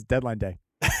 It's deadline day.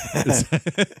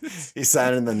 He's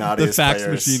signing the naughtiest The fax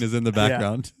players. machine is in the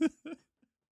background.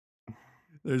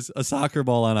 There's a soccer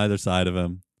ball on either side of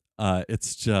him.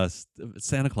 It's just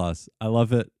Santa Claus. I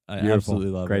love it. I Beautiful.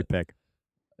 absolutely love Great it. pick.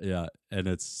 Yeah, and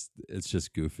it's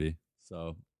just goofy.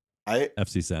 So I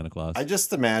FC Santa Claus. I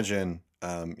just imagine,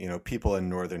 people in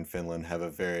northern Finland have a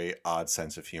very odd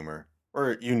sense of humor,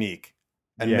 or unique,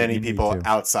 and Yeah, many you need people to.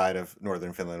 outside of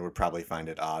northern Finland would probably find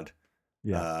it odd.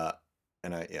 Yeah.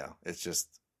 It's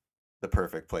just the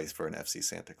perfect place for an FC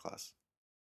Santa Claus.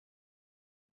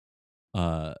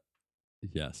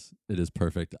 Yes, it is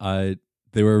perfect.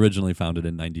 They were originally founded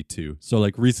in 92. So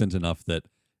like recent enough that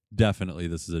definitely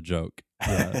this is a joke.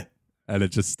 And it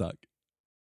just stuck.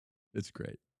 It's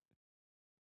great.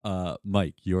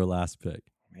 Mike, your last pick.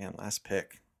 Man, last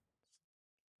pick.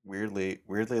 Weirdly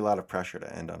a lot of pressure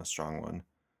to end on a strong one.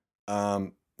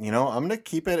 I'm gonna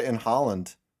keep it in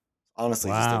Holland.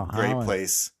 Honestly, just Wow, a great Holland.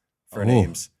 place for Oh.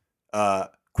 names.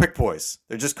 Quick Boys.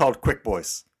 They're just called Quick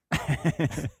Boys.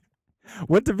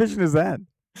 What division is that?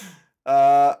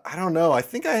 I don't know. I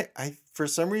think I for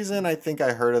some reason I think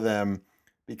I heard of them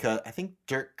because I think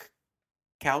Dirk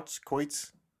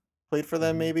Coits played for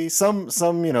them. Maybe some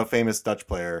famous Dutch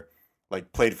player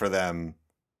like played for them.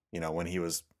 When he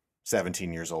was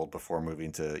 17 years old before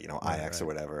moving to Ajax or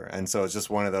right. whatever. And so it's just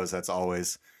one of those that's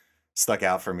always stuck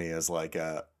out for me as like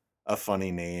a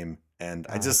funny name. And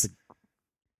I just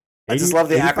love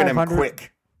the acronym 8,500? QUICK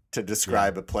to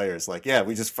describe a player. It's like, yeah,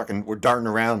 we're darting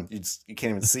around. You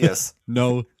can't even see us.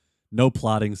 No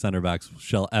plotting center backs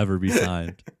shall ever be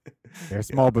signed. They're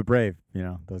small but brave.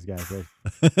 Those guys. They,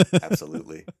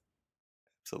 Absolutely.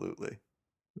 Absolutely.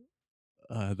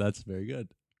 That's very good.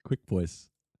 Quick voice.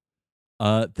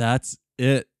 That's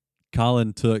it.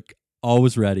 Colin took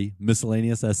Always Ready,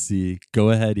 Miscellaneous SC, Go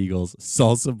Ahead Eagles,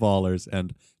 Salsa Ballers,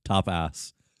 and Top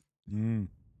Ass.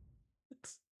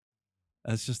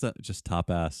 That's just top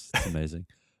ass. It's amazing.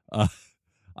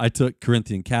 I took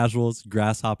Corinthian Casuals,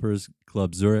 Grasshoppers,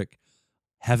 Club Zurich,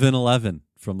 Heaven 11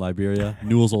 from Liberia,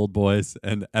 Newell's Old Boys,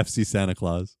 and FC Santa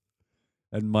Claus.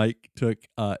 And Mike took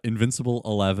Invincible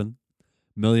 11,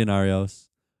 Millonarios,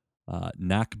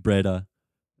 NAC Breda.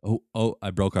 Oh,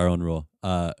 I broke our own rule.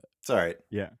 It's all right.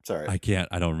 yeah. It's all right.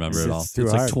 I don't remember It's it all. just too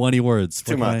It's like hard. 20 words. It's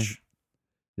too much.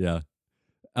 Yeah.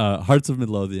 Hearts of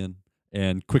Midlothian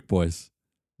and Quick Boys.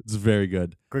 It's very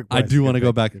good. Quick I boys, do good wanna go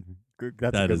pick, back- good-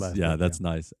 That's a That good is, last yeah, pick, that's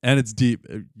nice. And it's deep.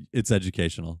 It's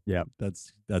educational. Yeah.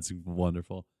 That's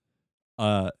wonderful.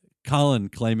 Colin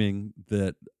claiming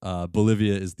that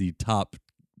Bolivia is the top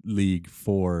league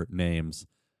for names.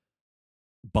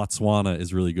 Botswana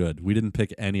is really good. We didn't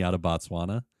pick any out of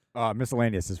Botswana.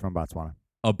 Miscellaneous is from Botswana.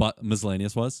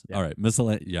 Miscellaneous was? Yeah. All right.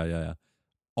 Yeah.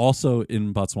 Also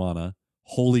in Botswana,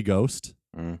 Holy Ghost,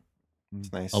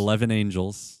 It's nice. 11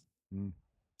 Angels,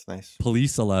 It's nice.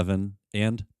 Police 11,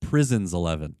 and Prisons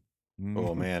 11.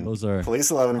 Oh man, Those are Police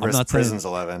 11 I'm versus not saying- Prisons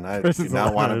 11. I do Prisons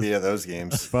not want to 11 be at those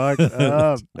games. Fucked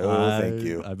up. No, thank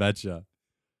you. I betcha.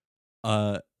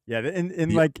 Yeah, in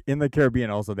The- like in the Caribbean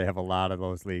also they have a lot of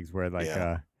those leagues where like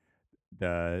Yeah.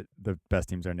 the best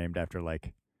teams are named after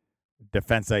like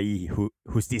Defensa y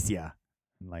Justicia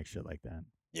and like shit like that.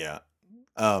 Yeah.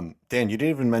 Dan, you didn't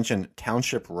even mention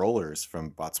Township Rollers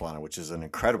from Botswana, which is an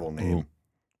incredible name. Ooh.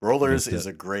 Rollers Missed is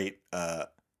a great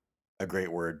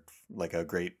word, like a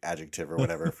great adjective or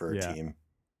whatever for Yeah. a team.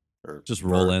 Or just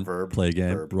roll in, verb, play a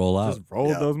game, verb. roll out. Just roll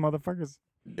Yeah. those motherfuckers.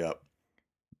 Yep.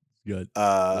 Good.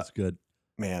 That's good.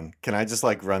 Man, can I just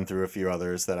like run through a few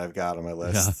others that I've got on my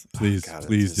list? please,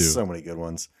 please there's do. So many good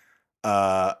ones.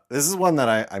 This is one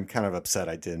that I'm kind of upset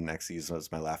I didn't actually use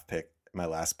as my last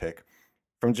pick.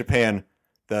 From Japan,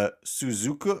 the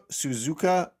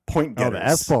Suzuka Point Oh, Getters. the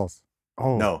S-Pulse.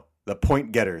 Oh, No, the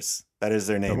Point Getters. That is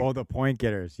their the, name. the point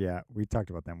getters. Yeah, we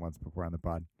talked about them once before on the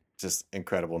pod. Just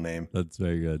incredible name. That's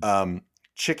very good.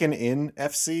 Chicken Inn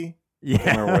FC. Yeah, I don't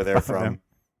remember where they're them. from.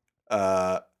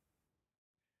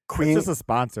 It's Queen. just a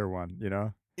sponsor one, you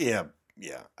know. Yeah.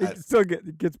 It still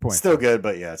gets points. Still good,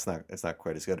 but yeah, it's not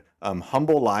quite as good.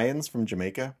 Humble Lions from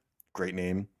Jamaica. Great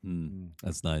name.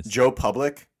 That's nice. Joe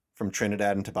Public from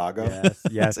Trinidad and Tobago.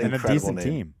 Yes, an and a incredible decent name.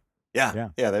 team. Yeah,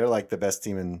 they're like the best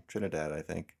team in Trinidad, I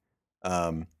think.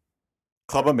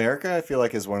 Club America, I feel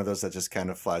like, is one of those that just kind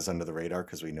of flies under the radar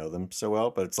because we know them so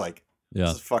well. But it's like, Yeah.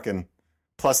 this is fucking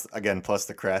plus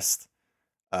the crest.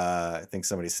 I think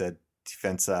somebody said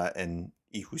Defensa and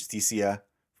y Justicia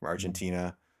from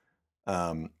Argentina.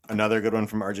 Another good one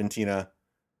from Argentina,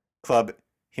 Club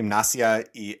Gimnasia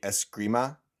y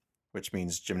Esgrima, which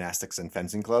means gymnastics and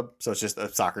fencing club. So it's just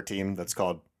a soccer team that's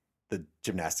called the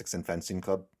Gymnastics and Fencing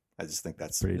Club. I just think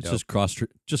that's Pretty It's dope.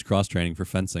 just cross training for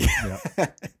fencing.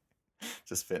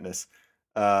 just fitness.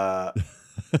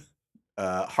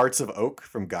 Hearts of Oak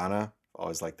from Ghana.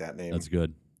 Always like that name. That's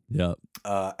good. Yeah.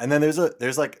 And then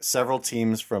there's like several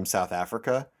teams from South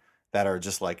Africa that are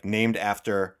just like named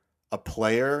after a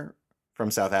player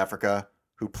from South Africa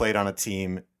who played on a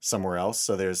team somewhere else.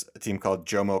 So there's a team called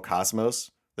Jomo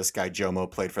Cosmos. This guy Jomo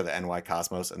played for the NY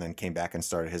Cosmos and then came back and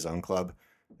started his own club.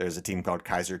 There's a team called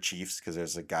Kaiser Chiefs because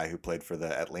there's a guy who played for the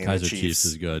Atlanta Kaiser Chiefs. Chiefs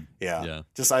is good. Yeah. Yeah.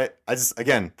 I just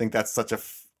again think that's such a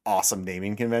awesome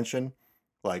naming convention.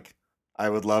 Like I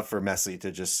would love for Messi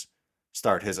to just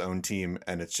start his own team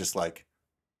and it's just like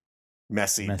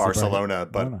Messi Barcelona,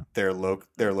 Barcelona. but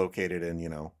they're located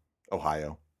in,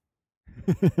 Ohio.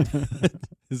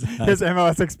 Is that- His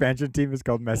MLS expansion team is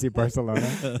called Messi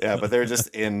Barcelona. Yeah, but they're just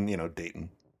in, Dayton.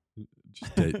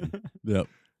 Just Dayton. Yep.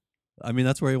 I mean,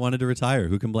 that's where he wanted to retire.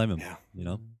 Who can blame him? Yeah. You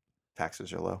know?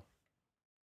 Taxes are low.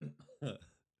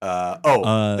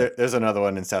 There's another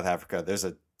one in South Africa. There's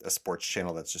a sports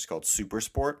channel that's just called Super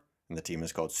Sport, and the team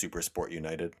is called Super Sport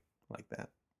United, like that.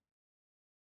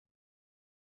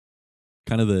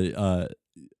 Kind of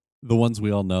the ones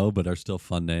we all know, but are still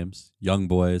fun names. Young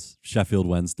Boys, Sheffield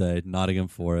Wednesday, Nottingham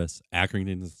Forest,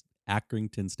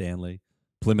 Accrington Stanley,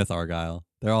 Plymouth Argyle.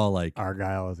 They're all like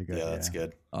Argyle is a good. Yeah, that's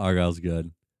good. Argyle's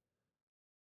good.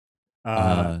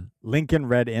 Lincoln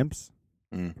Red Imps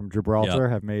Mm. from Gibraltar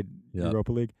have made Yep.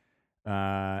 Europa League.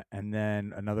 And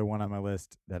then another one on my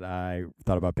list that I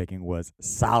thought about picking was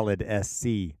Solid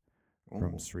SC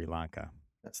from Ooh, Sri Lanka.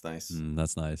 that's nice.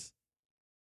 That's nice.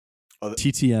 Oh,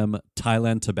 TTM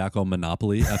Thailand Tobacco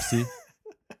Monopoly FC.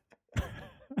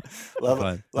 Love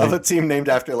Fine. a team named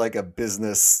after like a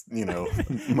business,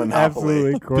 monopoly.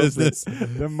 Absolutely corporate. Business,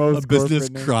 The most a business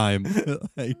corporate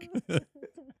name. crime.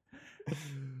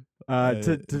 Like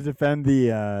To defend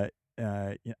the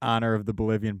honor of the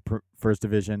Bolivian First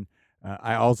Division,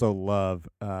 I also love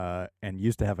and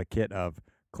used to have a kit of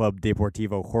Club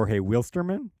Deportivo Jorge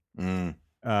Wilstermann, Mm.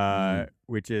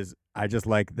 which is I just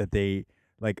like that they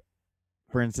like.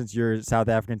 For instance, your South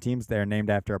African teams, they're named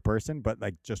after a person, but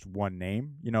like just one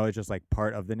name. It's just like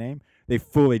part of the name. They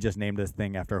fully just named this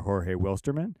thing after Jorge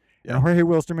Wilstermann. Yeah. And Jorge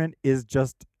Wilstermann is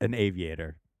just an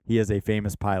aviator. He is a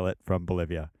famous pilot from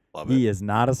Bolivia. Love He it. is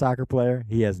not a soccer player.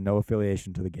 He has no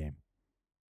affiliation to the game.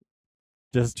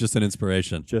 just an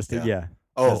inspiration. Yeah.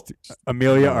 Oh, Just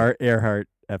Amelia Earhart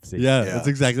FC. Yeah, Yeah. that's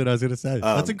exactly what I was gonna say.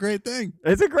 That's a great thing.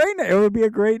 It's a great name. It would be a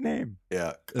great name.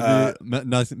 yeah.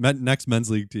 Next men's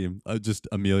league team, just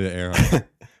Amelia Earhart.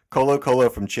 Colo Colo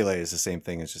from Chile is the same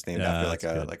thing. It's just named Yeah, after that's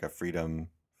good. like a freedom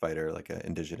fighter, like an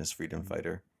indigenous freedom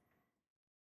fighter.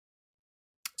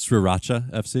 Sriracha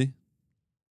FC,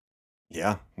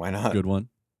 Yeah, why not? good one.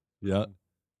 Yeah.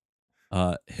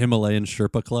 Himalayan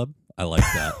Sherpa Club, I like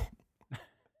that.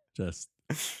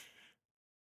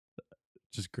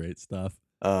 just great stuff.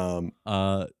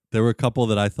 There were a couple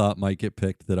that I thought might get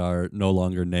picked that are no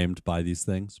longer named by these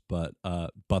things, but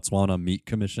Botswana Meat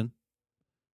Commission.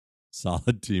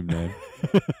 Solid team name.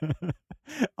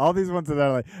 All these ones that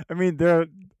are like, I mean, there are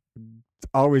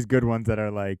always good ones that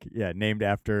are like, named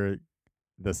after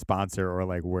the sponsor or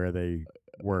like where they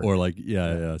work. Or like,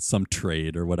 some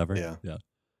trade or whatever.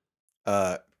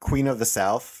 Yeah. Queen of the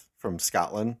South from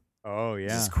Scotland. Oh,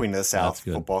 This yeah. is Queen of the South That's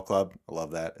good. Football Club. I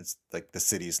love that. It's like the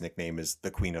city's nickname is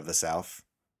the Queen of the South.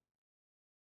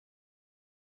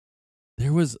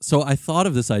 So I thought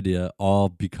of this idea all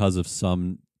because of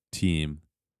some team,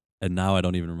 and now I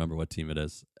don't even remember what team it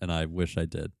is, and I wish I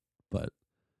did, but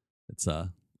it's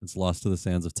lost to the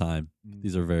sands of time.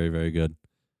 These are very, very good.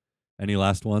 Any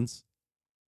last ones?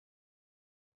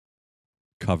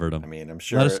 Covered them. I mean, I'm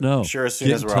sure. Let us know. I'm sure as soon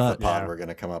Get as in we're off the touch. pod, Yeah. we're going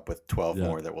to come up with 12 Yeah.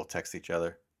 more that we'll text each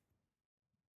other.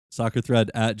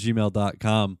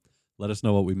 Soccerthread@gmail.com. Let us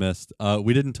know what we missed.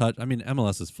 We didn't touch. I mean,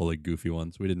 MLS is full of goofy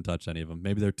ones. We didn't touch any of them.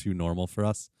 Maybe they're too normal for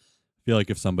us. I feel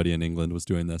like if somebody in England was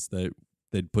doing this,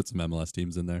 they'd put some MLS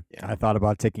teams in there. Yeah. I thought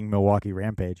about taking Milwaukee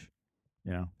Rampage.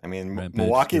 I mean, Rampage,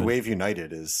 Milwaukee good. Wave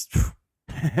United is.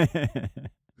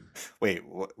 Wait,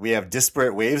 we have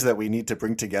disparate waves that we need to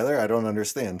bring together? I don't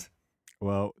understand.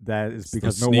 Well, that is It's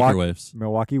because those sneaker waves.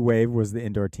 Milwaukee Wave was the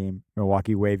indoor team.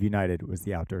 Milwaukee Wave United was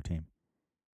the outdoor team.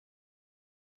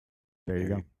 There you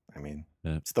go. I mean,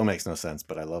 Yeah. still makes no sense,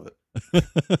 but I love it.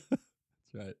 That's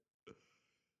right.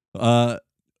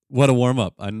 What a warm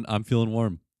up. I'm feeling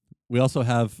warm. We also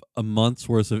have a month's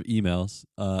worth of emails,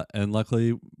 and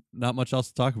luckily not much else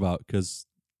to talk about because,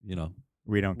 We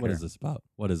don't what care. is this about?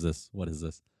 What is this?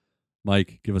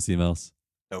 Mike, give us emails.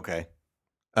 Okay.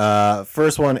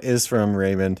 First one is from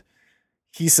Raymond.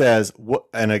 He says,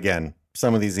 and again,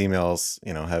 some of these emails,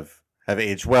 have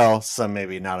aged well, some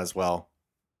maybe not as well.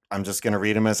 I'm just going to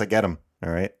read them as I get them.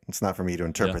 All right. It's not for me to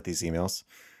interpret these emails.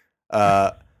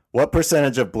 What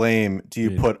percentage of blame do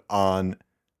you put on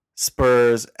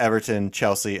Spurs, Everton,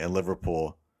 Chelsea, and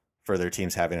Liverpool for their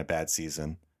teams having a bad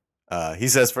season? He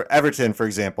says for Everton, for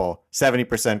example,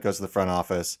 70% goes to the front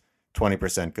office,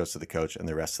 20% goes to the coach, and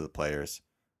the rest to the players.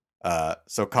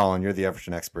 So, Colin, you're the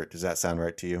Everton expert. Does that sound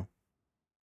right to you?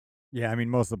 Yeah, I mean,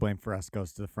 most of the blame for us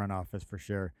goes to the front office for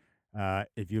sure.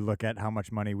 If you look at how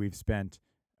much money we've spent,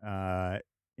 we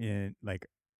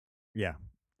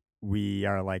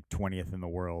are like 20th in the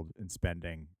world in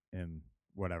spending in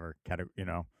whatever category,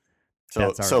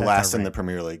 So, That's our last in the rank.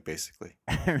 Premier League, basically.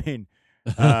 I mean,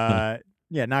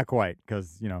 yeah, not quite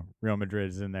because Real Madrid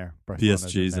is in there, Barcelona's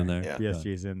PSG's in there. Yeah.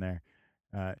 PSG's in there,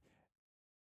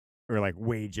 or like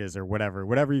wages or whatever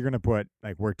you're gonna put.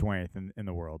 Like we're 20th in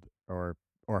the world or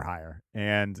higher,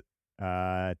 and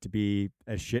to be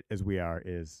as shit as we are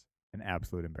is an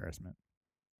absolute embarrassment.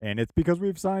 And it's because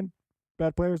we've signed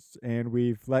bad players and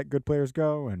we've let good players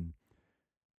go, and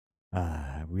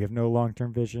we have no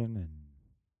long-term vision,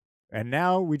 and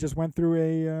now we just went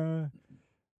through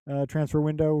a transfer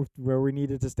window where we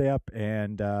needed to stay up,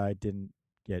 and I didn't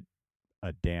get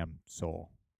a damn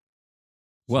soul.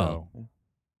 Well,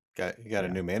 So, You got a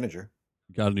new manager.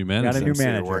 got a new manager. Got a new Seems to be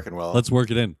manager. working well. Let's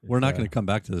work it in. We're It's, not going to come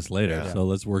back to this later, yeah. so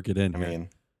let's work it in. I here. mean,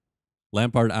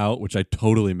 Lampard out, which I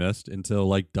totally missed until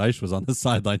like Dyche was on the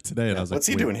sideline today, and I was what's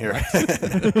like, he "Wait, doing here?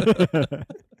 what?"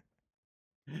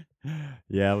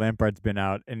 yeah, Lampard's been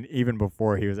out, and even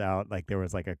before he was out, like there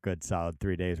was like a good solid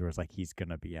 3 days where it's like he's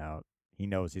gonna be out. He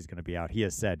knows he's gonna be out. He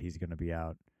has said he's gonna be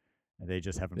out. And they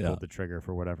just haven't Yeah. pulled the trigger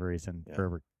for whatever reason, Yeah.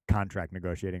 for contract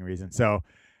negotiating reason. So,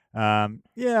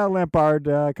 Lampard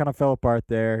kind of fell apart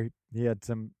there. He had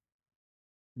some,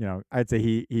 I'd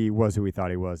say he was who we thought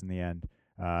he was in the end.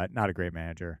 Not a great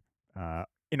manager.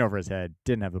 In over his head.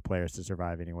 Didn't have the players to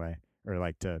survive anyway, or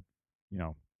like to,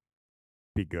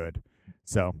 be good.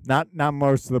 So not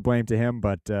most of the blame to him,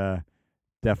 but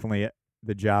definitely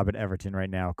the job at Everton right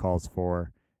now calls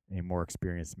for a more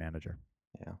experienced manager.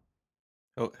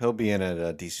 He'll be in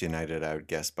at DC United, I would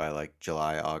guess, by like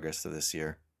July, August of this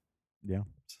year. Yeah.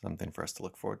 Something for us to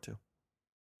look forward to.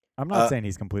 I'm not saying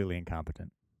he's completely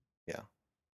incompetent.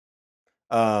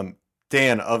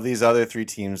 Dan, of these other three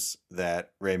teams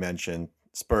that Ray mentioned,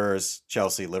 Spurs,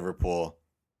 Chelsea, Liverpool,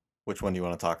 which one do you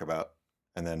want to talk about?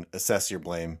 And then assess your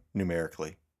blame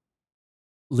numerically.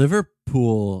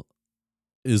 Liverpool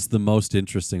is the most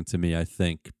interesting to me, I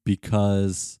think,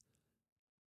 because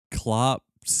Klopp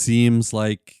seems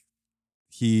like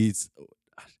is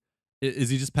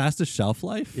he just past his shelf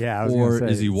life? Yeah, I was or gonna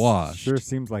say, is he it washed? Sure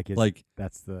seems like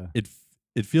that's the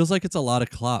It feels like it's a lot of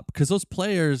Klopp because those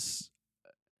players.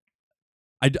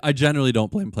 I generally don't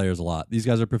blame players a lot. These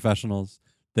guys are professionals.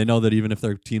 They know that even if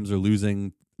their teams are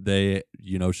losing, they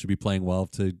should be playing well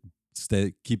to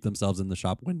keep themselves in the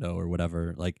shop window or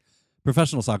whatever. Like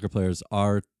professional soccer players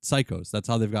are psychos. That's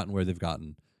how they've gotten where they've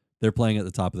gotten. They're playing at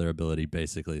the top of their ability,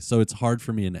 basically. So it's hard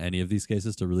for me in any of these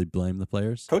cases to really blame the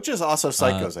players. Coaches also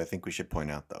psychos, I think we should point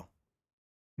out, though.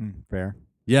 Fair.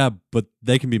 Yeah, but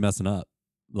they can be messing up.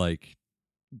 Like,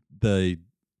 I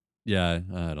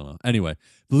don't know. Anyway,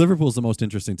 Liverpool's the most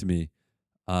interesting to me.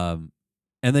 And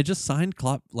they just signed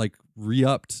Klopp, like,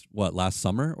 re-upped, last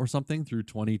summer or something through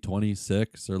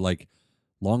 2026 or, like,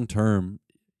 long-term.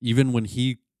 Even when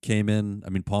he came in,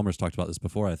 I mean, Palmer's talked about this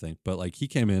before, I think, but like he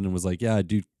came in and was like, yeah, I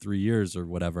do 3 years or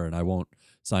whatever, and I won't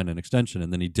sign an extension.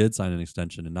 And then he did sign an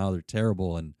extension, and now they're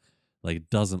terrible and like it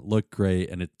doesn't look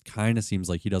great. And it kind of seems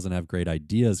like he doesn't have great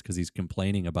ideas because he's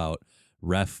complaining about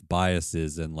ref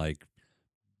biases and like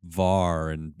VAR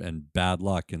and bad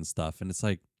luck and stuff. And it's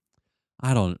like,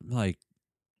 I don't like,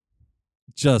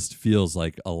 just feels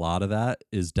like a lot of that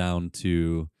is down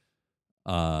to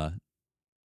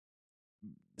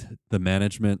the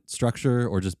management structure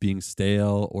or just being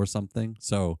stale or something.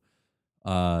 So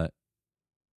I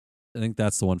think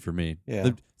that's the one for me. Yeah.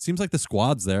 It seems like the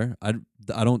squad's there. I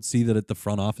don't see that the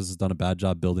front office has done a bad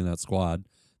job building that squad.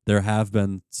 There have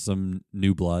been some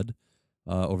new blood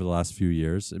over the last few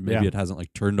years. And maybe it hasn't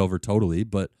like turned over totally,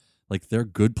 but like they're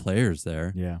good players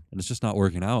there. Yeah. And it's just not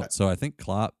working out. So I think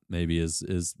Klopp maybe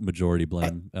is majority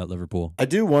blame at Liverpool. I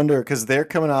do wonder because they're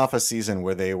coming off a season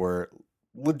where they were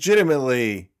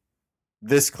legitimately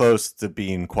this close to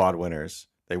being quad winners.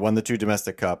 They won the 2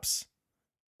 domestic cups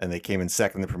and they came in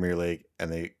second in the Premier League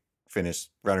and they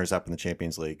finished runners up in the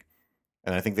Champions League.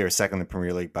 And I think they were second in the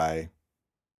Premier League by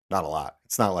not a lot.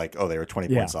 It's not like, they were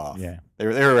 20 points off. Yeah. They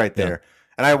were right there. Yeah.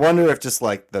 And I wonder if just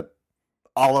like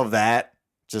all of that,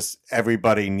 just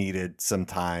everybody needed some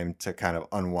time to kind of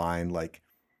unwind. Like,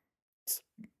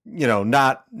 you know,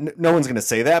 no one's going to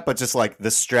say that, but just like the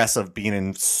stress of being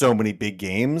in so many big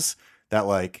games that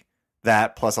like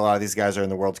that plus a lot of these guys are in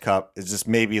the World Cup is just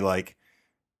maybe like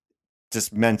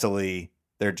just mentally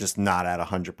they're just not at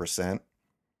 100%.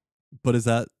 But is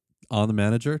that on the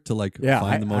manager to like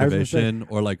find the motivation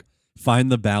or like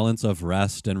find the balance of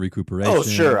rest and recuperation? Oh,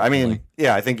 sure. I mean,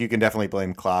 I think you can definitely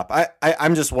blame Klopp.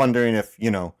 I'm just wondering if,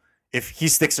 you know, if he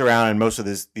sticks around and most of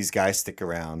these guys stick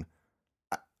around,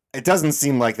 it doesn't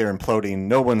seem like they're imploding.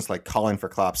 No one's like calling for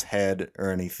Klopp's head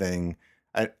or anything.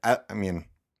 I mean,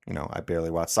 you know, I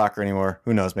barely watch soccer anymore.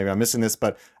 Who knows? Maybe I'm missing this,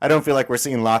 but I don't feel like we're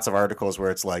seeing lots of articles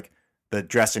where it's like the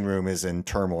dressing room is in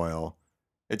turmoil.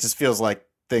 It just feels like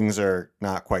things are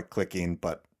not quite clicking,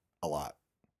 but a lot,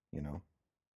 you know.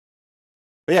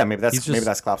 But yeah, maybe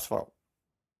that's Klopp's fault.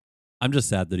 I'm just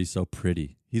sad that he's so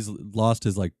pretty. He's lost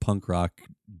his like punk rock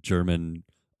German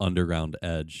underground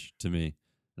edge to me.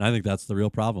 And I think that's the real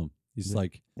problem. He's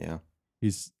like,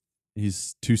 he's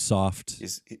too soft.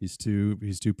 He's too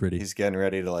pretty. He's getting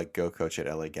ready to like go coach at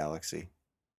LA Galaxy.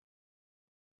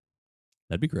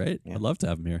 That'd be great. Yeah. I'd love to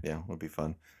have him here. Yeah, would be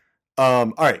fun.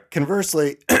 All right.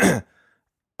 Conversely,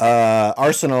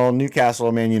 Arsenal,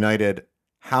 Newcastle, Man United.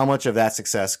 How much of that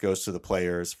success goes to the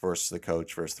players versus the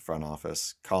coach versus the front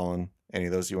office? Colin, any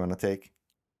of those you want to take?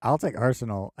 I'll take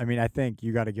Arsenal. I mean, I think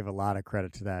you got to give a lot of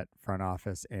credit to that front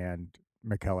office and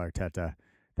Mikel Arteta.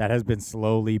 That has been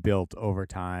slowly built over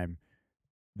time.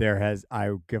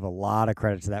 I give a lot of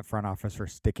credit to that front office for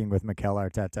sticking with Mikel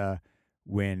Arteta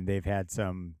when they've had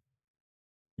some,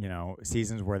 you know,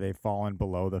 seasons where they've fallen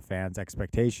below the fans'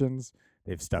 expectations.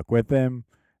 They've stuck with him.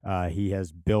 He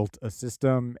has built a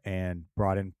system and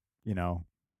brought in, you know,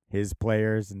 his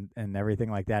players and everything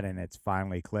like that, and it's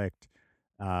finally clicked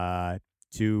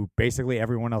to basically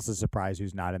everyone else's surprise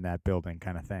who's not in that building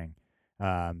kind of thing.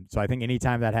 So I think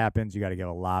anytime that happens, you got to give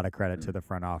a lot of credit to the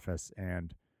front office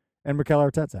and Mikel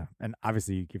Arteta. And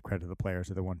obviously you give credit to the players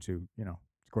who are the ones who, you know,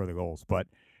 score the goals. But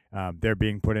they're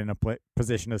being put in a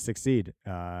position to succeed.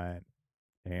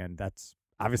 And that's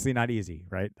obviously not easy,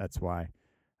 right? That's why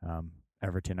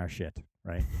Everton are shit,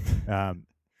 right?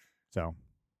 So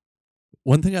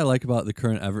one thing I like about the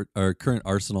current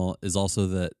Arsenal is also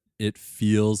that it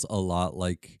feels a lot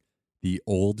like the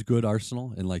old good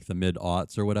Arsenal in like the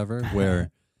mid-aughts or whatever,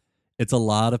 where it's a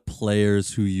lot of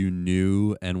players who you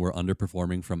knew and were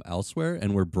underperforming from elsewhere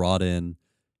and were brought in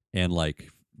and like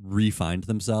refined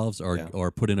themselves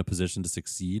or put in a position to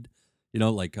succeed. You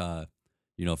know, like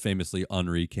famously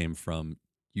Henry came from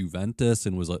Juventus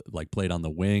and was like played on the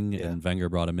wing, and Wenger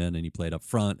brought him in and he played up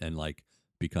front and like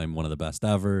became one of the best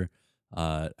ever.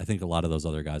 I think a lot of those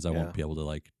other guys I won't be able to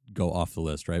like go off the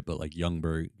list, right? But like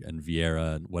Ljungberg and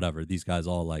Vieira and whatever, these guys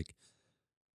all like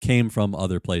came from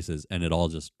other places and it all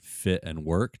just fit and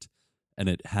worked. And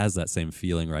it has that same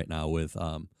feeling right now with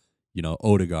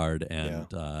Odegaard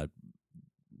and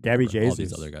Gabby whatever, all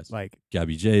Jesus, these other guys, like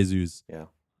Gabby Jesus, Yeah.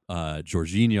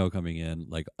 Jorginho coming in.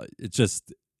 Like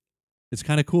it's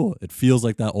kind of cool. It feels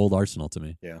like that old Arsenal to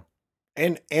me. Yeah.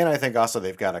 And I think also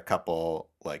they've got a couple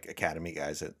like academy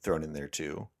guys that thrown in there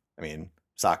too. I mean,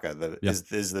 Saka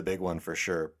is the big one for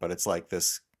sure, but it's like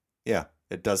this. Yeah,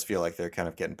 it does feel like they're kind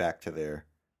of getting back to their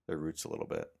roots a little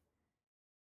bit.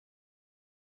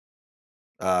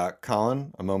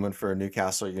 Colin, a moment for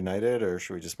Newcastle United, or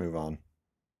should we just move on?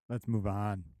 let's move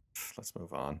on. Let's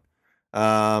move on.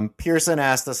 Pearson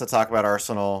asked us to talk about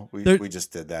Arsenal. We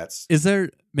just did that. Is there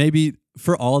maybe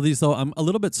for all of these though? I'm a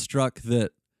little bit struck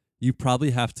that you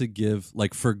probably have to give,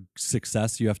 like, for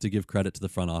success, you have to give credit to the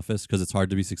front office because it's hard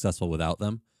to be successful without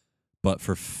them. But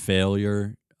for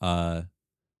failure, I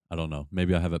don't know.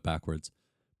 Maybe I have it backwards.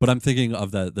 But I'm thinking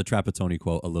of the Trapattoni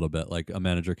quote a little bit. Like, a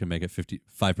manager can make it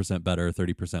 55% better,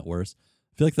 30% worse.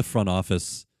 I feel like the front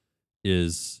office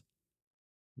is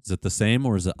it the same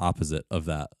or is it opposite of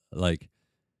that? Like,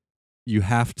 you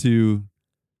have to,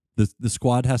 the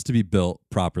squad has to be built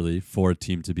properly for a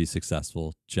team to be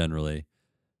successful generally.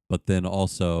 But then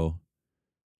also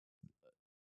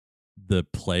the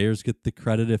players get the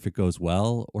credit if it goes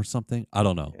well or something. I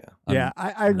don't know. Yeah.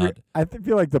 I agree. I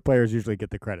feel like the players usually get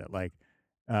the credit, like,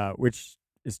 which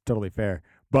is totally fair.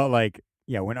 But like,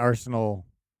 yeah, when Arsenal,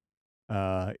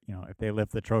 if they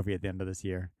lift the trophy at the end of this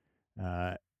year,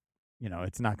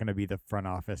 it's not going to be the front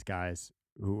office guys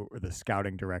or the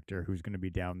scouting director who's going to be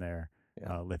down there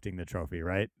lifting the trophy,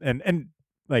 right? And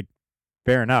like,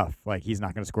 fair enough. Like, he's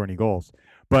not going to score any goals,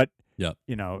 but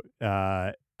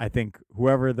I think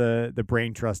whoever the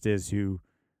brain trust is who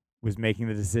was making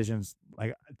the decisions,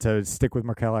 like, to stick with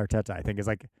Mikel Arteta, I think is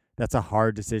like, that's a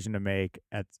hard decision to make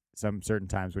at some certain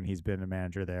times when he's been a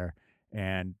manager there.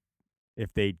 And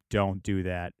if they don't do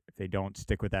that, if they don't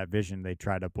stick with that vision, they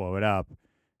try to blow it up.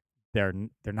 They're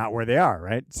not where they are,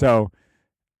 right? So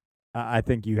I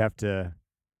think you have to,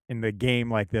 in the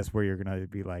game like this where you're going to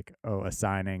be like,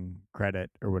 assigning credit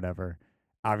or whatever,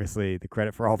 obviously the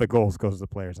credit for all the goals goes to the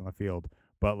players on the field.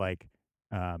 But like,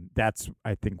 that's,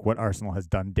 I think, what Arsenal has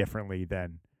done differently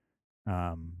than,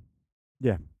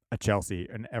 a Chelsea,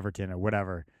 an Everton, or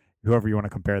whatever, whoever you want to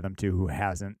compare them to, who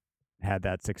hasn't had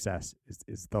that success,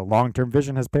 is the long-term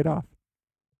vision has paid off.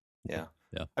 Yeah.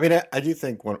 Yeah. I mean, I do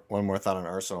think one more thought on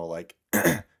Arsenal, like,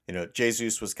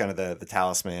 Jesus was kind of the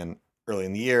talisman early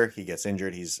in the year. He gets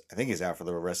injured. I think he's out for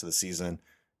the rest of the season,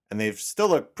 and they've still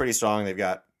looked pretty strong. They've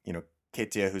got,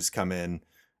 Ketia, who's come in,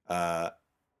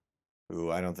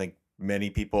 who I don't think many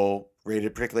people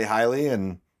rated particularly highly,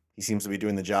 and he seems to be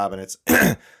doing the job. And it's,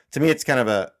 to me, it's kind of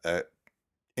a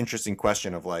interesting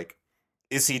question of like,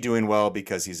 is he doing well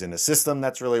because he's in a system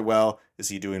that's really well? Is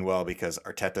he doing well because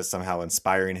Arteta's somehow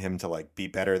inspiring him to like be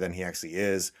better than he actually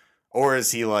is? Or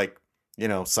is he like,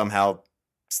 somehow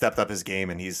stepped up his game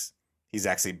and he's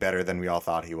actually better than we all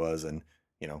thought he was, and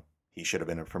he should have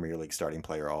been a Premier League starting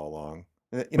player all along.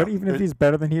 But even if he's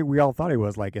better than we all thought he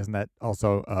was, like, isn't that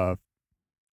also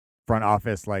front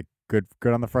office, like, good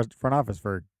on the front office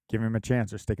for giving him a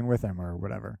chance or sticking with him or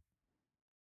whatever?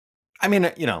 I mean,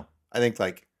 I think,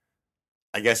 like,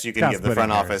 I guess you can give the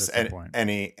front office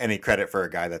any credit for a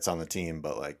guy that's on the team,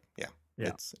 but like, yeah.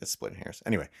 It's splitting hairs.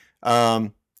 Anyway,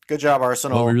 good job,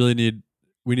 Arsenal. Well,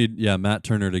 we need Matt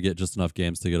Turner to get just enough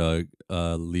games to get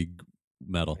a league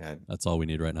medal. Yeah, that's all we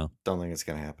need right now. Don't think it's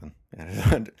gonna happen.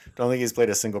 Don't think he's played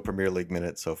a single Premier League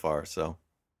minute so far. So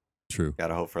true.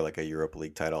 Gotta hope for like a Europa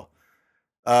League title.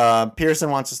 Pearson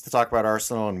wants us to talk about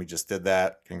Arsenal, and we just did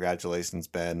that. Congratulations,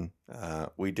 Ben.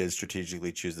 We did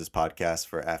strategically choose this podcast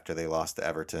for after they lost to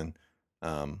Everton.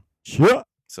 Sure.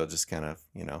 So just kind of,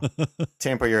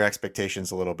 temper your expectations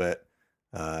a little bit,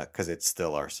 because it's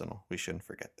still Arsenal. We shouldn't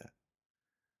forget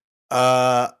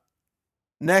that.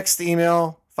 Next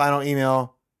final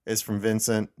email is from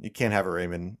Vincent. You can't have a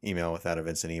Raymond email without a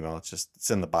Vincent email. It's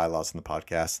in the bylaws in the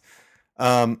podcast.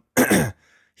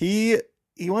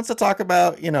 He wants to talk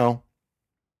about,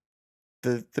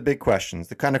 the big questions,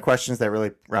 the kind of questions that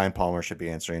really Ryan Palmer should be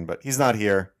answering, but he's not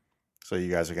here. So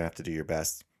you guys are going to have to do your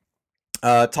best.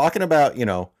 Talking about,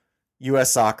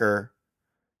 U.S. soccer,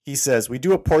 he says, we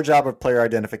do a poor job of player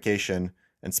identification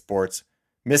in sports,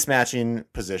 mismatching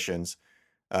positions.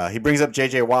 He brings up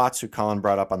J.J. Watts, who Colin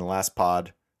brought up on the last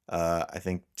pod. I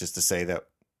think just to say that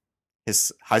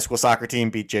his high school soccer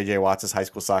team beat J.J. Watts' high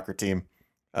school soccer team.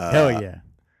 Hell yeah.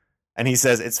 And he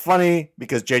says, it's funny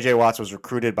because J.J. Watts was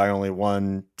recruited by only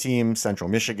one team, Central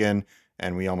Michigan,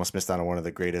 and we almost missed out on one of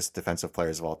the greatest defensive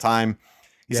players of all time.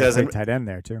 He says, tight end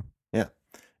there too. Yeah.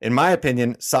 In my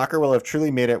opinion, soccer will have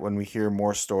truly made it when we hear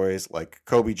more stories like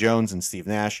Kobe Jones and Steve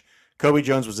Nash. Kobe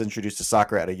Jones was introduced to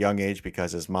soccer at a young age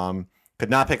because his mom could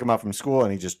not pick him up from school,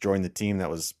 and he just joined the team that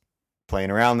was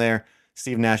playing around there.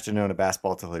 Steve Nash didn't own a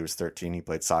basketball until he was 13. He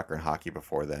played soccer and hockey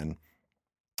before then.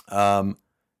 And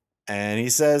he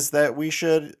says that we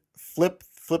should flip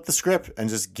the script and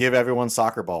just give everyone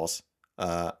soccer balls,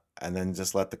 and then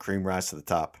just let the cream rise to the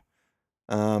top.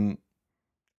 And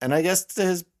I guess to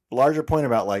his larger point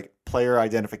about like player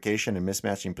identification and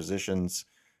mismatching positions,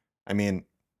 I mean,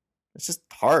 it's just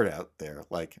hard out there.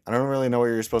 Like, I don't really know what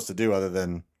you're supposed to do other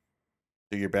than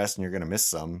do your best, and you're going to miss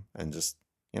some, and just,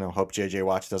 hope JJ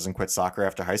Watt doesn't quit soccer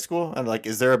after high school. And like,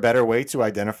 is there a better way to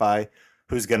identify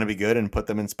who's going to be good and put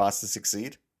them in spots to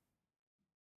succeed?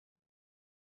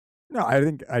 No, I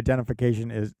think identification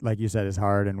is, like you said, is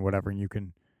hard and whatever. And you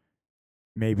can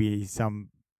maybe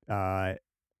some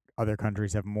other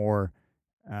countries have more,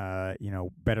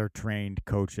 better trained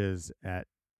coaches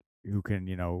who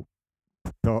can,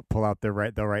 pull out the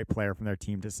right player from their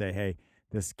team to say, hey,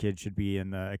 this kid should be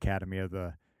in the academy of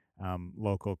the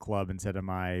local club instead of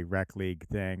my rec league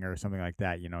thing or something like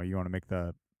that. You want to make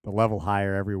the level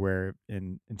higher everywhere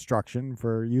in instruction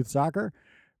for youth soccer.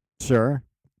 Sure,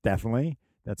 definitely.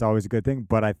 That's always a good thing.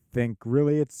 But I think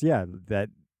really that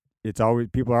it's always,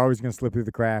 people are always going to slip through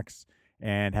the cracks,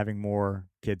 and having more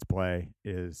kids play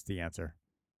is the answer.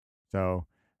 So,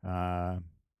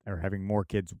 or having more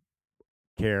kids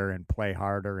care and play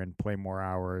harder and play more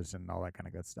hours and all that kind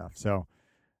of good stuff. So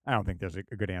I don't think there's a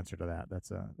good answer to that.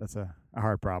 That's a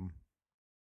hard problem.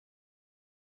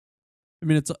 I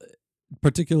mean, it's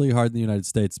particularly hard in the United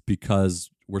States because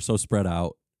we're so spread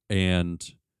out, and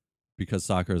because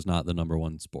soccer is not the number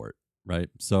one sport, right?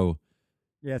 So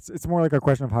yeah, it's more like a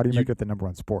question of how do you make it the number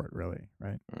one sport, really,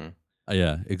 right?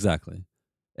 Yeah, exactly.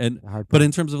 But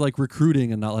in terms of like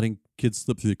recruiting and not letting kids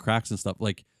slip through the cracks and stuff,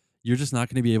 like, you're just not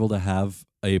going to be able to have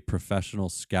a professional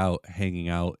scout hanging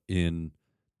out in,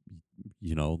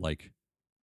 like,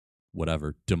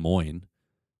 whatever, Des Moines,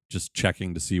 just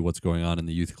checking to see what's going on in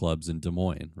the youth clubs in Des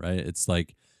Moines, right? It's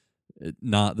like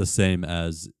not the same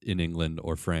as in England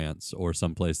or France or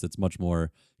someplace that's much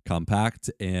more compact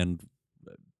and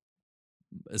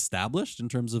established in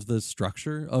terms of the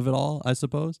structure of it all, I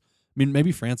suppose. I mean,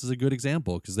 maybe France is a good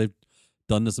example because they've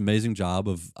done this amazing job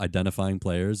of identifying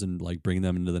players and like bringing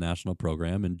them into the national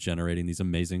program and generating these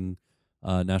amazing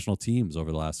national teams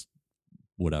over the last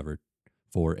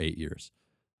 4-8 years.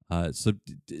 So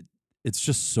it's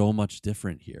just so much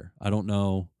different here. I don't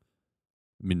know.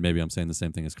 I mean, maybe I'm saying the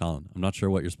same thing as Colin. I'm not sure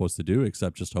what you're supposed to do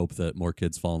except just hope that more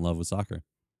kids fall in love with soccer.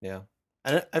 Yeah.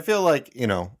 And I feel like,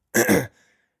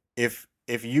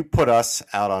 if you put us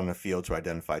out on the field to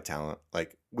identify talent,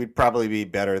 like, we'd probably be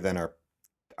better than our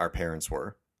parents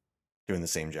were doing the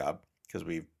same job because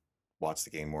we've watched the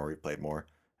game more, we've played more.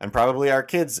 And probably our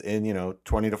kids in,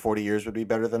 20 to 40 years would be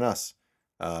better than us.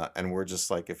 And we're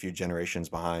just like a few generations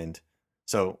behind.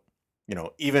 So,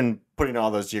 even putting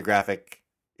all those geographic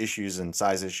issues and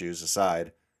size issues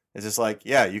aside, it's just like,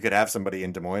 yeah, you could have somebody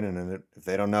in Des Moines, and if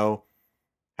they don't know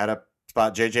how to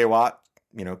spot JJ Watt,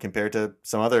 compared to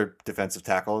some other defensive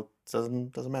tackle, it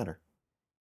doesn't matter.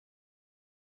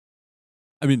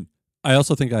 I mean, I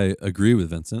also think I agree with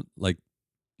Vincent. Like,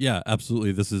 yeah,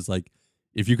 absolutely. This is like,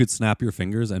 if you could snap your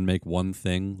fingers and make one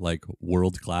thing like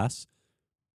world class,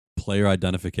 player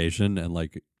identification and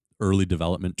like early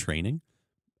development training,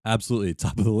 absolutely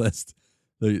top of the list.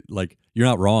 Like, you're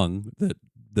not wrong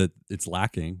that it's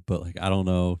lacking, but like, I don't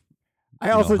know.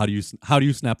 How do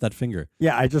you snap that finger?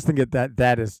 Yeah, I just think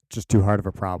that is just too hard of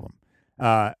a problem.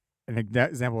 An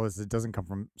example is, it doesn't come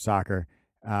from soccer.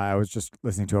 I was just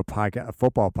listening to a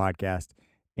football podcast,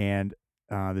 and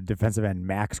the defensive end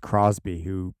Max Crosby,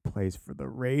 who plays for the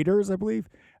Raiders, I believe,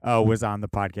 was on the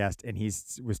podcast, and he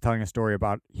was telling a story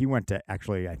about, he went to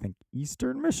actually, I think,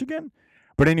 Eastern Michigan.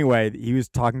 But anyway, he was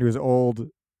talking to his old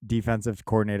defensive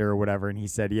coordinator or whatever, and he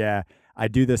said, yeah, I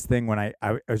do this thing when I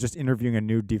was just interviewing a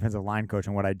new defensive line coach,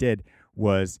 and what I did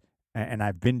was, and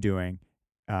I've been doing,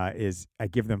 is I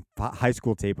give them high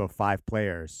school tape of 5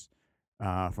 players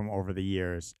from over the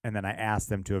years, and then I ask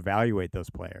them to evaluate those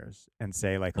players and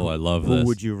say, like, I love who this.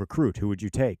 would you recruit? Who would you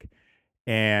take?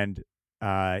 And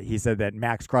he said that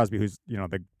Max Crosby, who's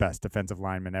the best defensive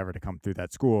lineman ever to come through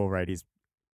that school, right? He's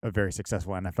a very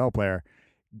successful NFL player,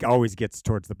 always gets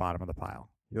towards the bottom of the pile.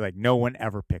 Like, no one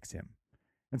ever picks him.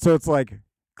 And so it's like,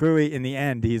 clearly in the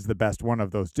end, he's the best one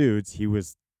of those dudes. He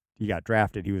got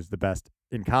drafted. He was the best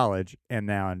in college and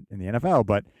now in the NFL.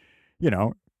 But,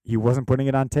 he wasn't putting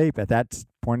it on tape at that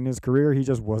point in his career. He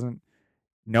just wasn't.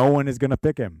 No one is going to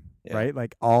pick him, right?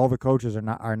 Like, all the coaches are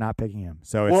not picking him.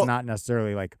 So it's not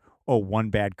necessarily like, oh, one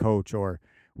bad coach, or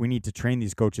we need to train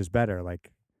these coaches better.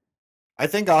 Like, I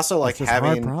think also like having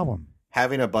a hard problem.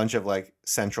 having a bunch of like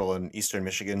Central and Eastern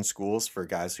Michigan schools for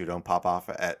guys who don't pop off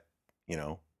at, age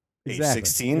Exactly,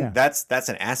 16, yeah. that's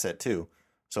an asset too.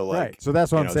 So like, right. So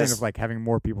that's what you I'm know, saying. this- Of like having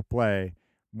more people play,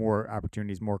 more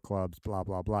opportunities, more clubs, blah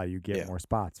blah blah. You get Yeah. more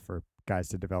spots for guys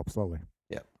to develop slowly.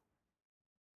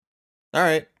 all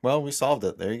right, well, we solved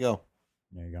it. There you go.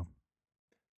 There you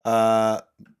go.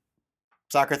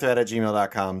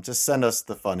 Soccerthread@gmail.com. Just send us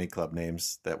the funny club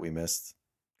names that we missed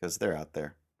because they're out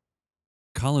there.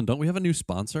 Colin, don't we have a new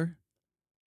sponsor?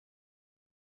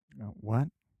 What?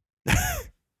 We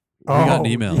got an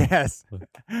email. Yes,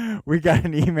 we got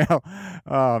an email.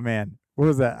 Oh man, what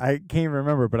was that? I can't even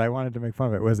remember, but I wanted to make fun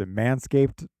of it. Was it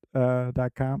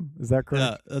Manscaped.com? Is that correct?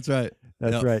 Yeah, that's right.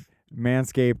 That's Yep. right.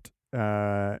 Manscaped,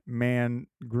 man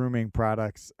grooming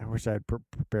products. I wish I had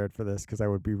prepared for this because I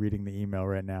would be reading the email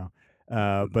right now.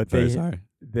 But Very they sorry.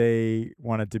 they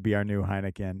wanted to be our new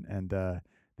Heineken, and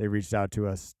they reached out to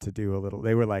us to do a little.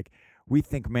 They were like, "We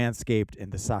think Manscaped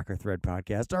and the Soccer Thread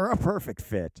podcast are a perfect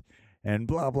fit," and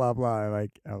blah blah blah.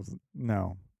 Like I was,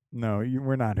 no,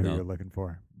 we're not who No. you're looking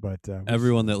for. But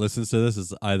Everyone that listens to this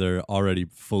is either already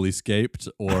fully scaped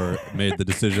or made the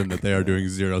decision that they are doing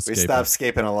zero We scaping. stopped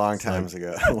scaping a long It's time like-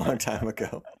 ago. A long time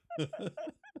ago.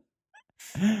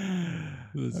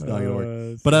 This is not gonna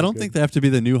work. But I don't think they have to be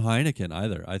the new Heineken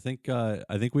either. I think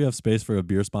we have space for a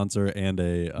beer sponsor and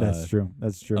that's true.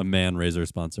 That's true. a man razor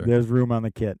sponsor. There's room on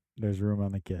the kit.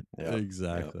 Yeah.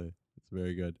 Exactly. It's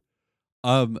very good.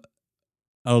 I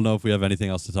don't know if we have anything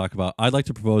else to talk about. I'd like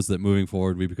to propose that moving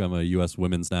forward we become a U.S.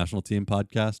 women's national team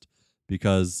podcast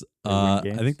because They win I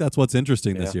games? think that's what's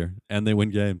interesting this Yeah. year, and they win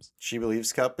games. She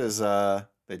Believes Cup is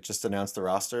they just announced the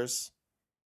rosters.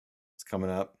 It's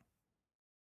coming up.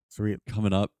 Sweet.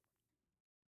 Coming up,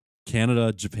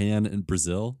 Canada, Japan, and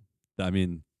Brazil. I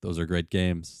mean, those are great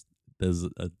games. I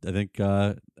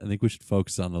think we should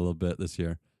focus on a little bit this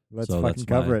year. Let's So fucking that's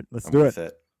cover my- it. Let's I'm do with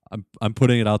it. it. I'm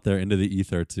putting it out there into the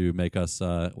ether to make us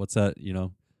what's that,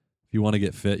 if you want to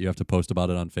get fit, you have to post about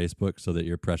it on Facebook so that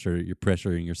you're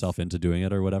pressuring yourself into doing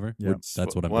it or whatever. Yep.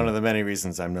 That's what I'm One doing. of the many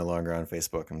reasons I'm no longer on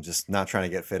Facebook. I'm just not trying to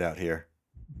get fit out here.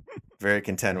 Very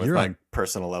content with You're my on-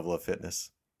 personal level of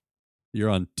fitness. You're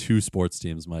on 2 sports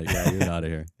teams, Mike. Yeah, you're out of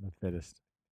here. The fittest.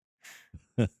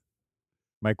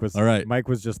 Mike was All right. Mike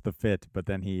was just the fit, but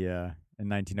then he in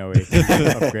 1908 he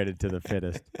upgraded to the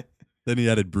fittest. Then he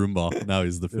added broomball. Now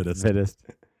he's the fittest. Fittest.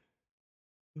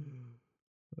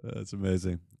 That's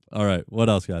amazing. All right. What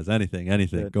else, guys? Anything.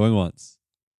 Good. Going once.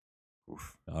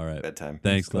 Oof, All right. bedtime.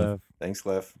 Thanks, Cliff. Thanks,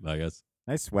 Cliff. Bye, guys.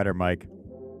 Nice sweater, Mike.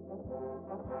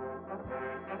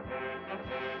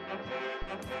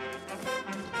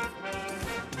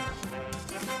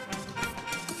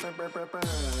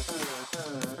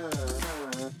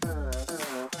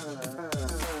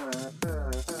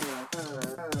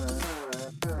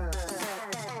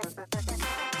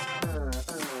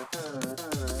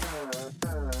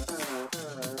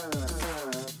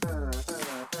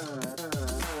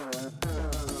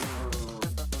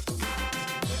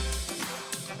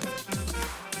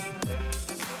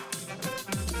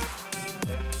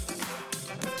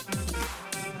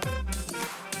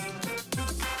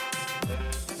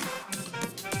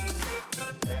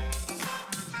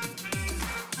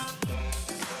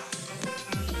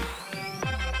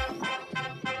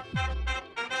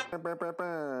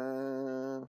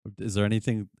 Is there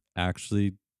anything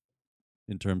actually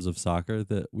in terms of soccer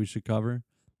that we should cover?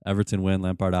 Everton win,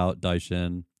 Lampard out, Dyche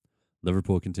in.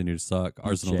 Liverpool continue to suck.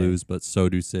 Arsenal DJ. lose, but so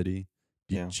do City.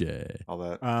 Yeah. DJ. All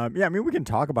that. Yeah, I mean we can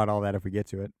talk about all that if we get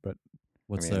to it, but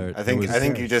What's I mean, there? I think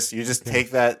there was- you just Okay.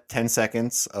 take that 10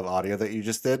 seconds of audio that you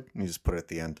just did and you just put it at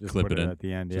the end. just Clip put it in. at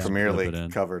the end. Yeah. Just Premier clip it League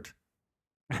in. covered.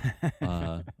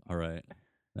 All right.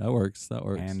 That works.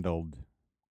 Handled.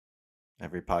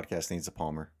 Every podcast needs a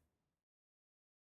Palmer.